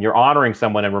you're honoring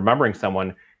someone and remembering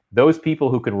someone, those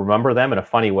people who can remember them in a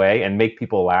funny way and make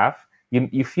people laugh,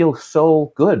 you feel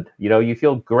so good. You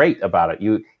feel great about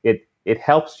it. It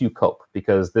helps you cope,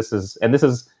 because this is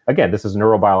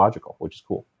neurobiological, which is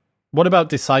cool. What about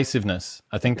decisiveness?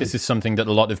 I think this is something that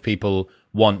a lot of people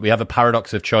want. We have a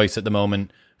paradox of choice at the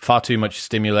moment. Far too much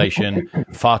stimulation,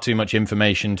 far too much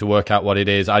information to work out what it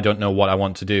is. I don't know what I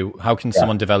want to do. How can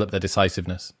someone develop their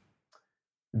decisiveness?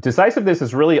 Decisiveness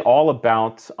is really all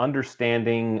about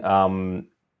understanding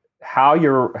how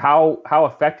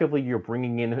effectively you're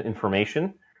bringing in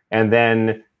information, and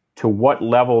then to what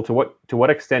level, to what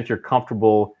extent you're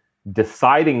comfortable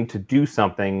deciding to do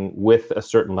something with a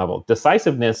certain level.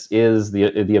 Decisiveness is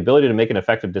the ability to make an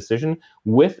effective decision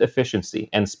with efficiency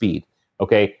and speed.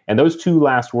 Okay, and those two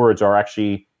last words are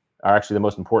actually the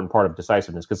most important part of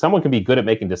decisiveness, because someone can be good at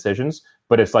making decisions,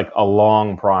 but it's like a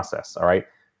long process. All right,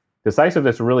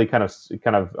 decisiveness really kind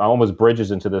of almost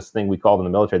bridges into this thing we called in the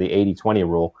military the 80-20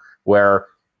 rule, where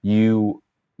you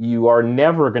are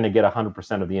never going to get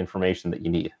 100% of the information that you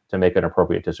need to make an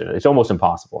appropriate decision. It's almost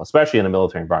impossible, especially in a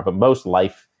military environment. But most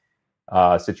life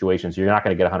situations, you're not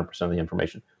going to get 100% of the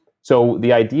information. So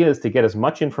the idea is to get as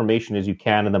much information as you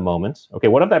can in the moment. Okay,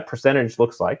 what that percentage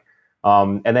looks like,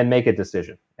 and then make a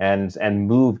decision and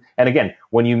move. And again,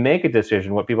 when you make a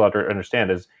decision, what people have to understand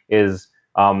is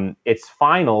it's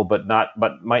final, but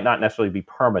might not necessarily be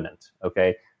permanent.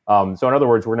 Okay. So in other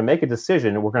words, we're going to make a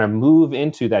decision and we're going to move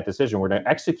into that decision. We're going to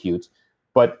execute,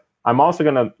 but I'm also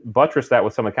going to buttress that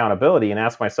with some accountability and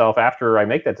ask myself after I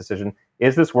make that decision,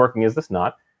 is this working? Is this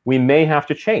not? We may have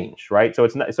to change, right? So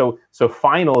it's not, so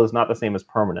final is not the same as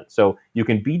permanent. So you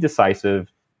can be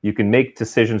decisive, you can make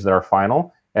decisions that are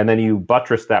final, and then you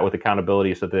buttress that with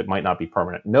accountability so that it might not be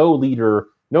permanent. No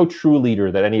true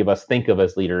leader that any of us think of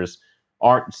as leaders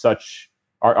are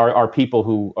people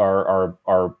who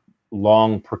are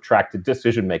long, protracted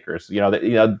decision makers.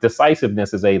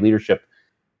 Decisiveness is a leadership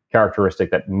characteristic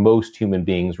that most human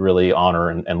beings really honor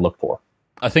and look for.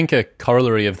 I think a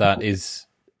corollary of that is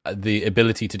the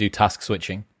ability to do task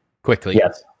switching quickly.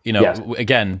 Yes.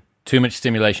 Again, too much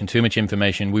stimulation, too much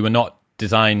information. We were not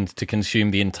designed to consume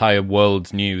the entire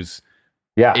world's news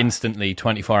instantly,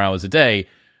 24 hours a day.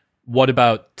 What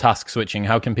about task switching?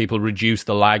 How can people reduce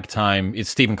the lag time?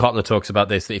 Stephen Kotler talks about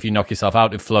this, that if you knock yourself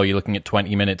out of flow, you're looking at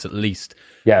 20 minutes at least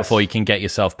before you can get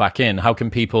yourself back in. How can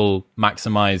people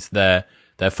maximize their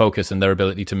focus and their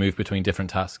ability to move between different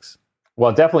tasks?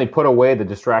 Well, definitely put away the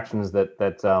distractions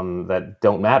that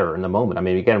don't matter in the moment. I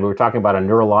mean, again, we were talking about a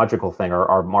neurological thing.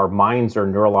 Our minds are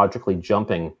neurologically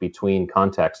jumping between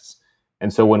contexts.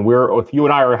 And so if you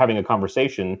and I are having a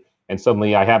conversation and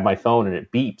suddenly I have my phone and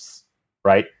it beeps,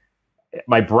 right?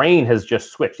 My brain has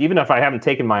just switched. Even if I haven't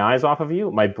taken my eyes off of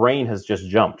you, my brain has just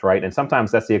jumped, right? And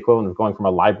sometimes that's the equivalent of going from a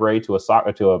library to a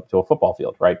football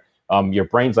field, right? Your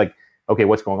brain's like, okay,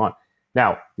 what's going on?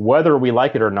 Now, whether we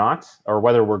like it or not, or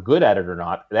whether we're good at it or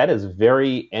not, that is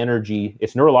very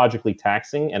it's neurologically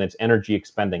taxing and it's energy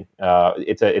expending.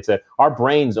 Our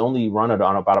brains only run it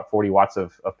on about 40 watts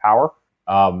of power.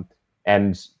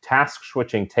 And task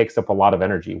switching takes up a lot of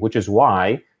energy, which is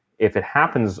why if it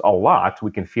happens a lot,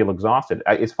 we can feel exhausted.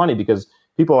 It's funny because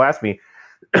people ask me,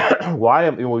 why,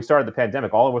 when we started the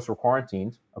pandemic, all of us were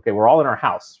quarantined. Okay, we're all in our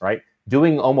house, right?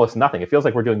 Doing almost nothing. It feels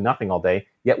like we're doing nothing all day,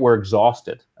 yet we're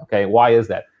exhausted. Okay, why is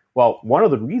that? Well, one of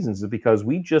the reasons is because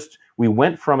we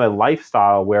went from a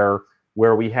lifestyle where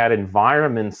we had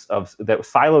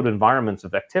siloed environments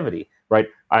of activity, right?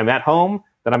 I'm at home,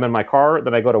 then I'm in my car,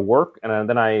 then I go to work, and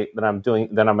then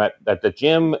I'm at the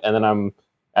gym, and then I'm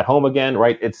at home again,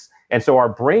 right? And so our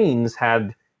brains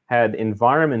had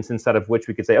environments inside of which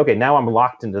we could say, okay, now I'm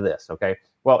locked into this. Okay,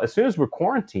 well, as soon as we're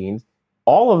quarantined,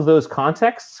 all of those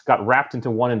contexts got wrapped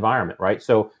into one environment, right?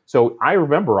 So I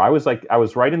remember I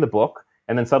was writing the book,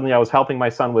 and then suddenly I was helping my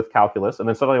son with calculus, and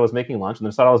then suddenly I was making lunch, and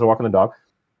then suddenly I was walking the dog,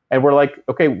 and we're like,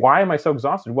 okay, why am I so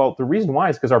exhausted? Well, the reason why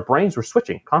is because our brains were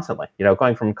switching constantly,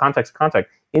 going from context to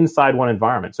context inside one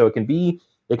environment. So it can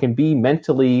be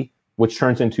mentally which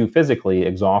turns into physically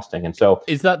exhausting. And so,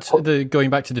 is that going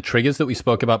back to the triggers that we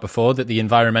spoke about before, that the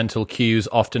environmental cues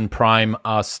often prime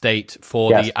our state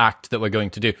for the act that we're going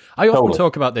to do? I often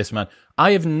talk about this, man.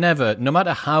 I have never, no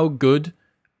matter how good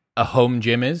a home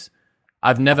gym is,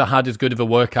 I've never had as good of a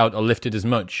workout or lifted as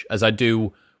much as I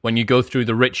do when you go through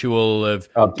the ritual of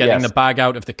getting the bag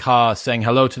out of the car, saying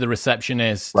hello to the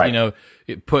receptionist,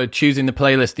 choosing the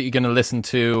playlist that you're going to listen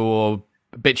to, or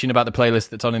bitching about the playlist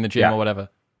that's on in the gym or whatever.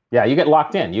 Yeah, you get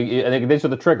locked in. I think these are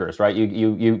the triggers, right?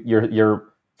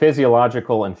 Your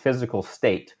physiological and physical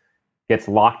state gets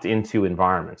locked into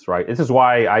environments, right? This is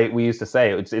why we used to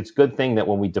say it's a good thing that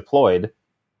when we deployed,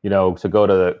 to go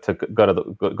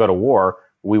to war,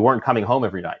 we weren't coming home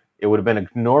every night. It would have been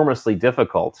enormously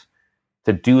difficult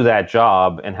to do that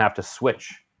job and have to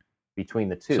switch between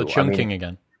the two. So chunking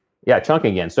again. Yeah,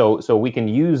 chunking again. So we can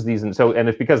use these, and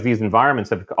it's because these environments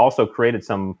have also created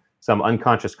some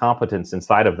unconscious competence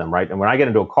inside of them, right? And when I get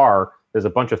into a car, there's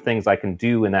a bunch of things I can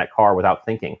do in that car without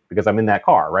thinking because I'm in that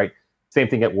car, right? Same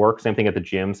thing at work, same thing at the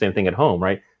gym, same thing at home,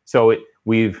 right? So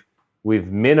we've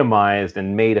minimized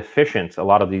and made efficient a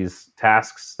lot of these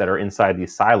tasks that are inside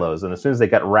these silos. And as soon as they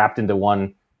got wrapped into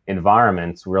one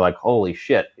environment, we're like, holy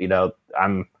shit,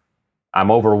 I'm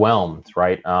overwhelmed,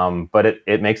 right? But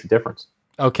it makes a difference.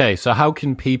 Okay, so how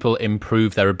can people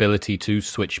improve their ability to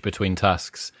switch between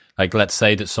tasks? Like, let's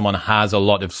say that someone has a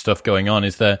lot of stuff going on.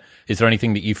 Is there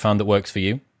anything that you found that works for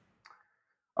you?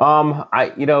 I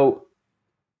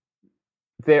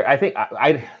think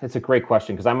it's a great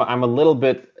question because I'm a little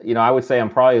bit, I would say I'm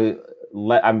a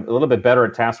little bit better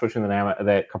at task switching than I am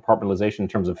at compartmentalization in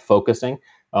terms of focusing.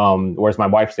 Whereas my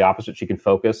wife's the opposite; she can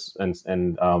focus and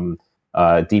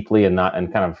deeply and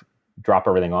kind of drop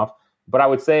everything off. But I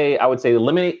would say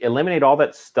eliminate all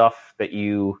that stuff that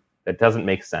doesn't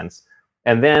make sense.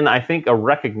 And then I think a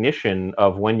recognition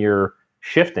of when you're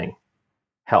shifting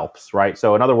helps, right?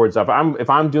 So in other words, if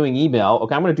I'm doing email,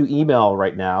 okay, I'm going to do email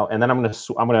right now, and then I'm going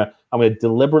to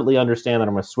deliberately understand that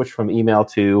I'm going to switch from email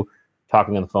to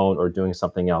talking on the phone or doing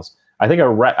something else. I think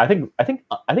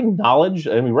knowledge.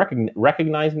 I mean,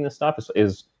 recognizing this stuff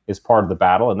is part of the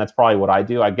battle, and that's probably what I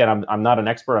do. Again, I'm not an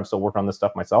expert. I'm still working on this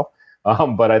stuff myself,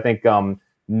 but I think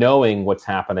knowing what's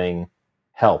happening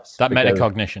helps. That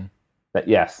metacognition.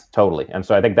 Yes, totally. And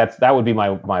so I think that would be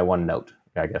my one note,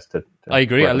 I guess. I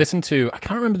agree. I listened to, I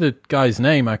can't remember the guy's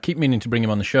name. I keep meaning to bring him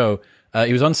on the show.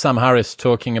 He was on Sam Harris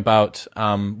talking about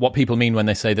what people mean when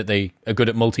they say that they are good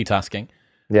at multitasking.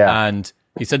 Yeah. And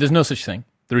he said there's no such thing.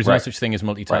 There is no such thing as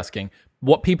multitasking. Right.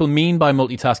 What people mean by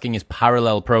multitasking is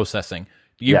parallel processing.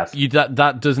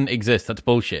 That doesn't exist. That's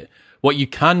bullshit. What you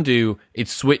can do is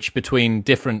switch between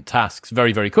different tasks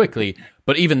very, very quickly.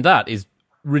 But even that is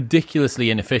ridiculously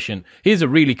inefficient. Here's a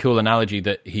really cool analogy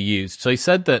that he used. So he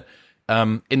said that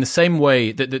in the same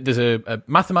way that there's a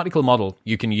mathematical model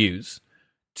you can use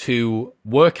to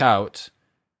work out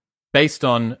based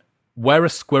on where a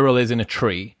squirrel is in a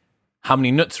tree, how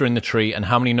many nuts are in the tree, and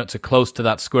how many nuts are close to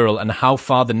that squirrel, and how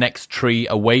far the next tree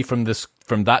away from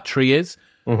that tree is,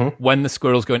 when the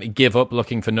squirrel's going to give up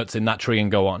looking for nuts in that tree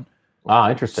and go on. Ah,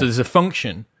 interesting. So there's a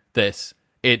function,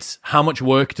 it's how much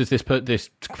work does this man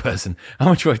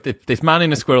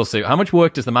in a squirrel suit, how much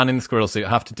work does the man in the squirrel suit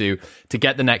have to do to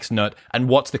get the next nut, and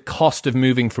what's the cost of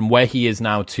moving from where he is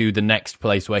now to the next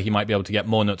place where he might be able to get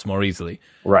more nuts more easily.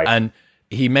 Right. And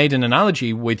he made an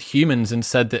analogy with humans and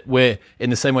said that we're,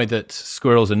 in the same way that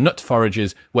squirrels are nut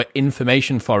foragers, we're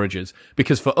information foragers.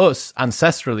 Because for us,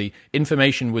 ancestrally,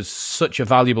 information was such a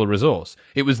valuable resource.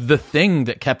 It was the thing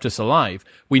that kept us alive.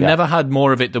 We never had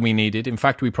more of it than we needed. In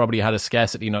fact, we probably had a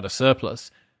scarcity, not a surplus.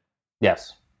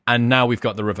 Yes. And now we've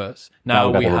got the reverse.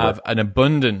 Now we have an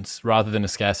abundance rather than a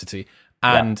scarcity.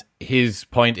 And his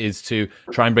point is to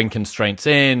try and bring constraints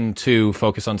in, to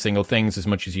focus on single things as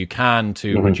much as you can,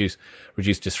 to reduce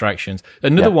distractions.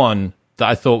 Another one that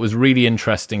I thought was really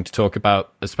interesting to talk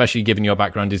about, especially given your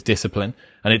background, is discipline.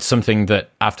 And it's something that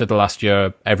after the last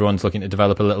year, everyone's looking to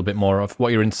develop a little bit more of. What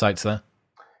are your insights there?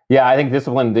 Yeah, I think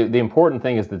discipline, the important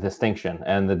thing is the distinction.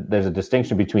 And there's a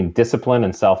distinction between discipline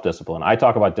and self-discipline. I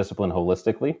talk about discipline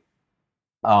holistically.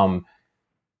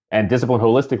 And discipline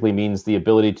holistically means the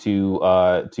ability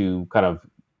to kind of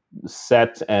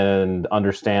set and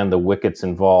understand the wickets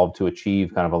involved to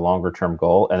achieve kind of a longer term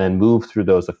goal, and then move through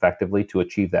those effectively to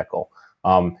achieve that goal.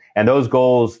 And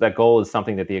that goal is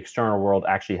something that the external world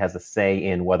actually has a say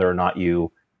in whether or not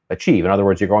you achieve. In other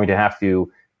words, you're going to have to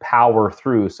power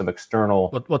through some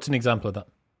external. What's an example of that?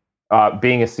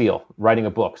 Being a SEAL, writing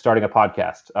a book, starting a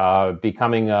podcast,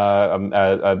 becoming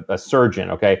a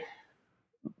surgeon. Okay.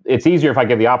 It's easier if I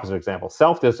give the opposite example.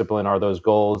 Self-discipline are those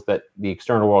goals that the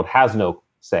external world has no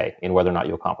say in whether or not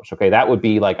you accomplish. Okay, that would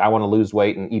be like, I want to lose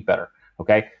weight and eat better.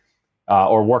 Okay,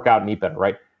 or work out and eat better.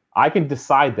 Right? I can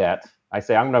decide that. I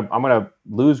say I'm gonna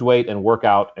lose weight and work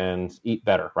out and eat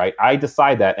better. Right? I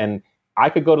decide that, and I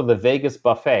could go to the Vegas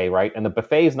buffet. Right? And the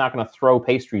buffet is not going to throw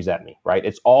pastries at me. Right?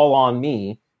 It's all on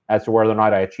me as to whether or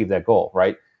not I achieve that goal.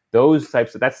 Right? Those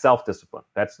types that's self-discipline.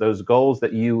 That's those goals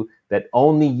that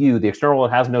only you, the external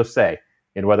world, has no say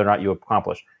in whether or not you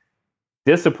accomplish.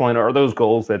 Discipline are those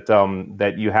goals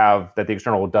that you have, that the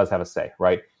external world does have a say,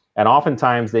 right? And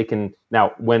oftentimes they can,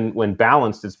 now when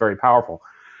balanced, it's very powerful.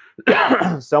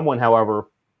 Someone, however,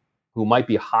 who might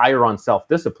be higher on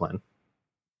self-discipline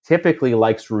typically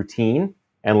likes routine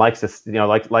and likes a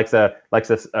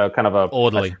kind of a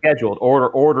orderly,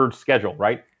 ordered schedule,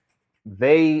 right?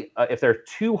 They if they're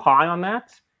too high on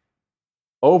that,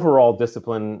 overall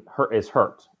discipline is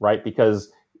hurt, right?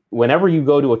 Because whenever you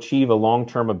go to achieve a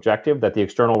long-term objective that the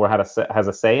external world has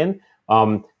a say in,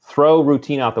 throw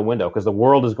routine out the window, because the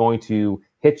world is going to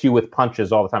hit you with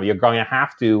punches all the time. You're going to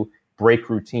have to break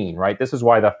routine, right? This is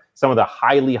why some of the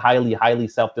highly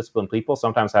self-disciplined people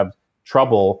sometimes have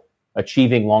trouble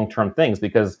achieving long-term things,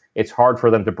 because it's hard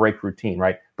for them to break routine,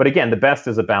 right? But again, the best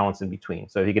is a balance in between.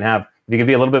 So if you can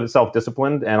be a little bit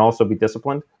self-disciplined and also be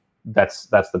disciplined, that's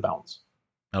the balance.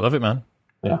 I love it, man.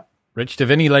 Yeah. Rich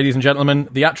Divini, ladies and gentlemen.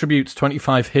 The Attributes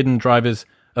 25 Hidden Drivers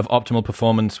of Optimal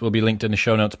Performance will be linked in the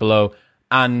show notes below.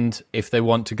 And if they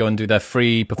want to go and do their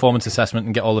free performance assessment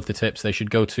and get all of the tips, they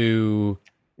should go to...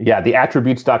 Yeah,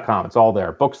 theattributes.com. It's all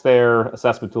there. Books there,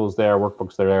 assessment tools there,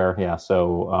 workbooks there. Yeah.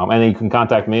 So, and then you can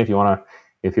contact me if you want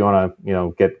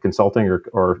to, get consulting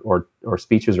or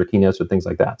speeches or keynotes or things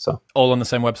like that. So all on the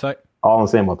same website? All on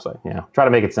the same website. Yeah. Try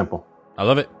to make it simple. I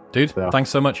love it, dude. So, thanks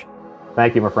so much.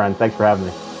 Thank you, my friend. Thanks for having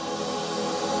me.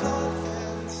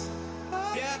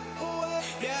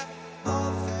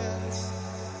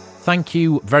 Thank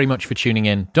you very much for tuning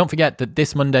in. Don't forget that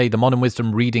this Monday, the Modern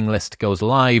Wisdom reading list goes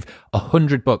live.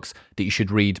 100 books that you should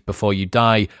read before you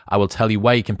die. I will tell you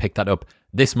where you can pick that up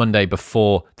this Monday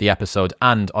before the episode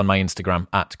and on my Instagram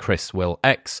at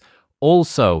ChrisWillX.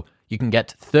 Also, you can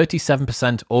get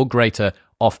 37% or greater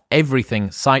off everything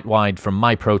site-wide from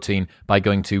MyProtein by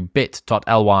going to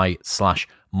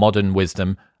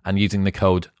bit.ly/modernwisdom and using the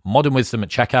code modernwisdom at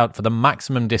checkout for the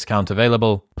maximum discount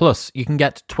available. Plus, you can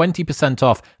get 20%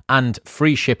 off and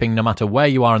free shipping no matter where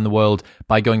you are in the world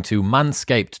by going to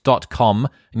manscaped.com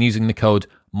and using the code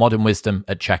modernwisdom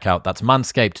at checkout. That's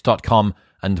manscaped.com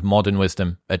and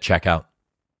modernwisdom at checkout.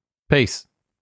 Peace.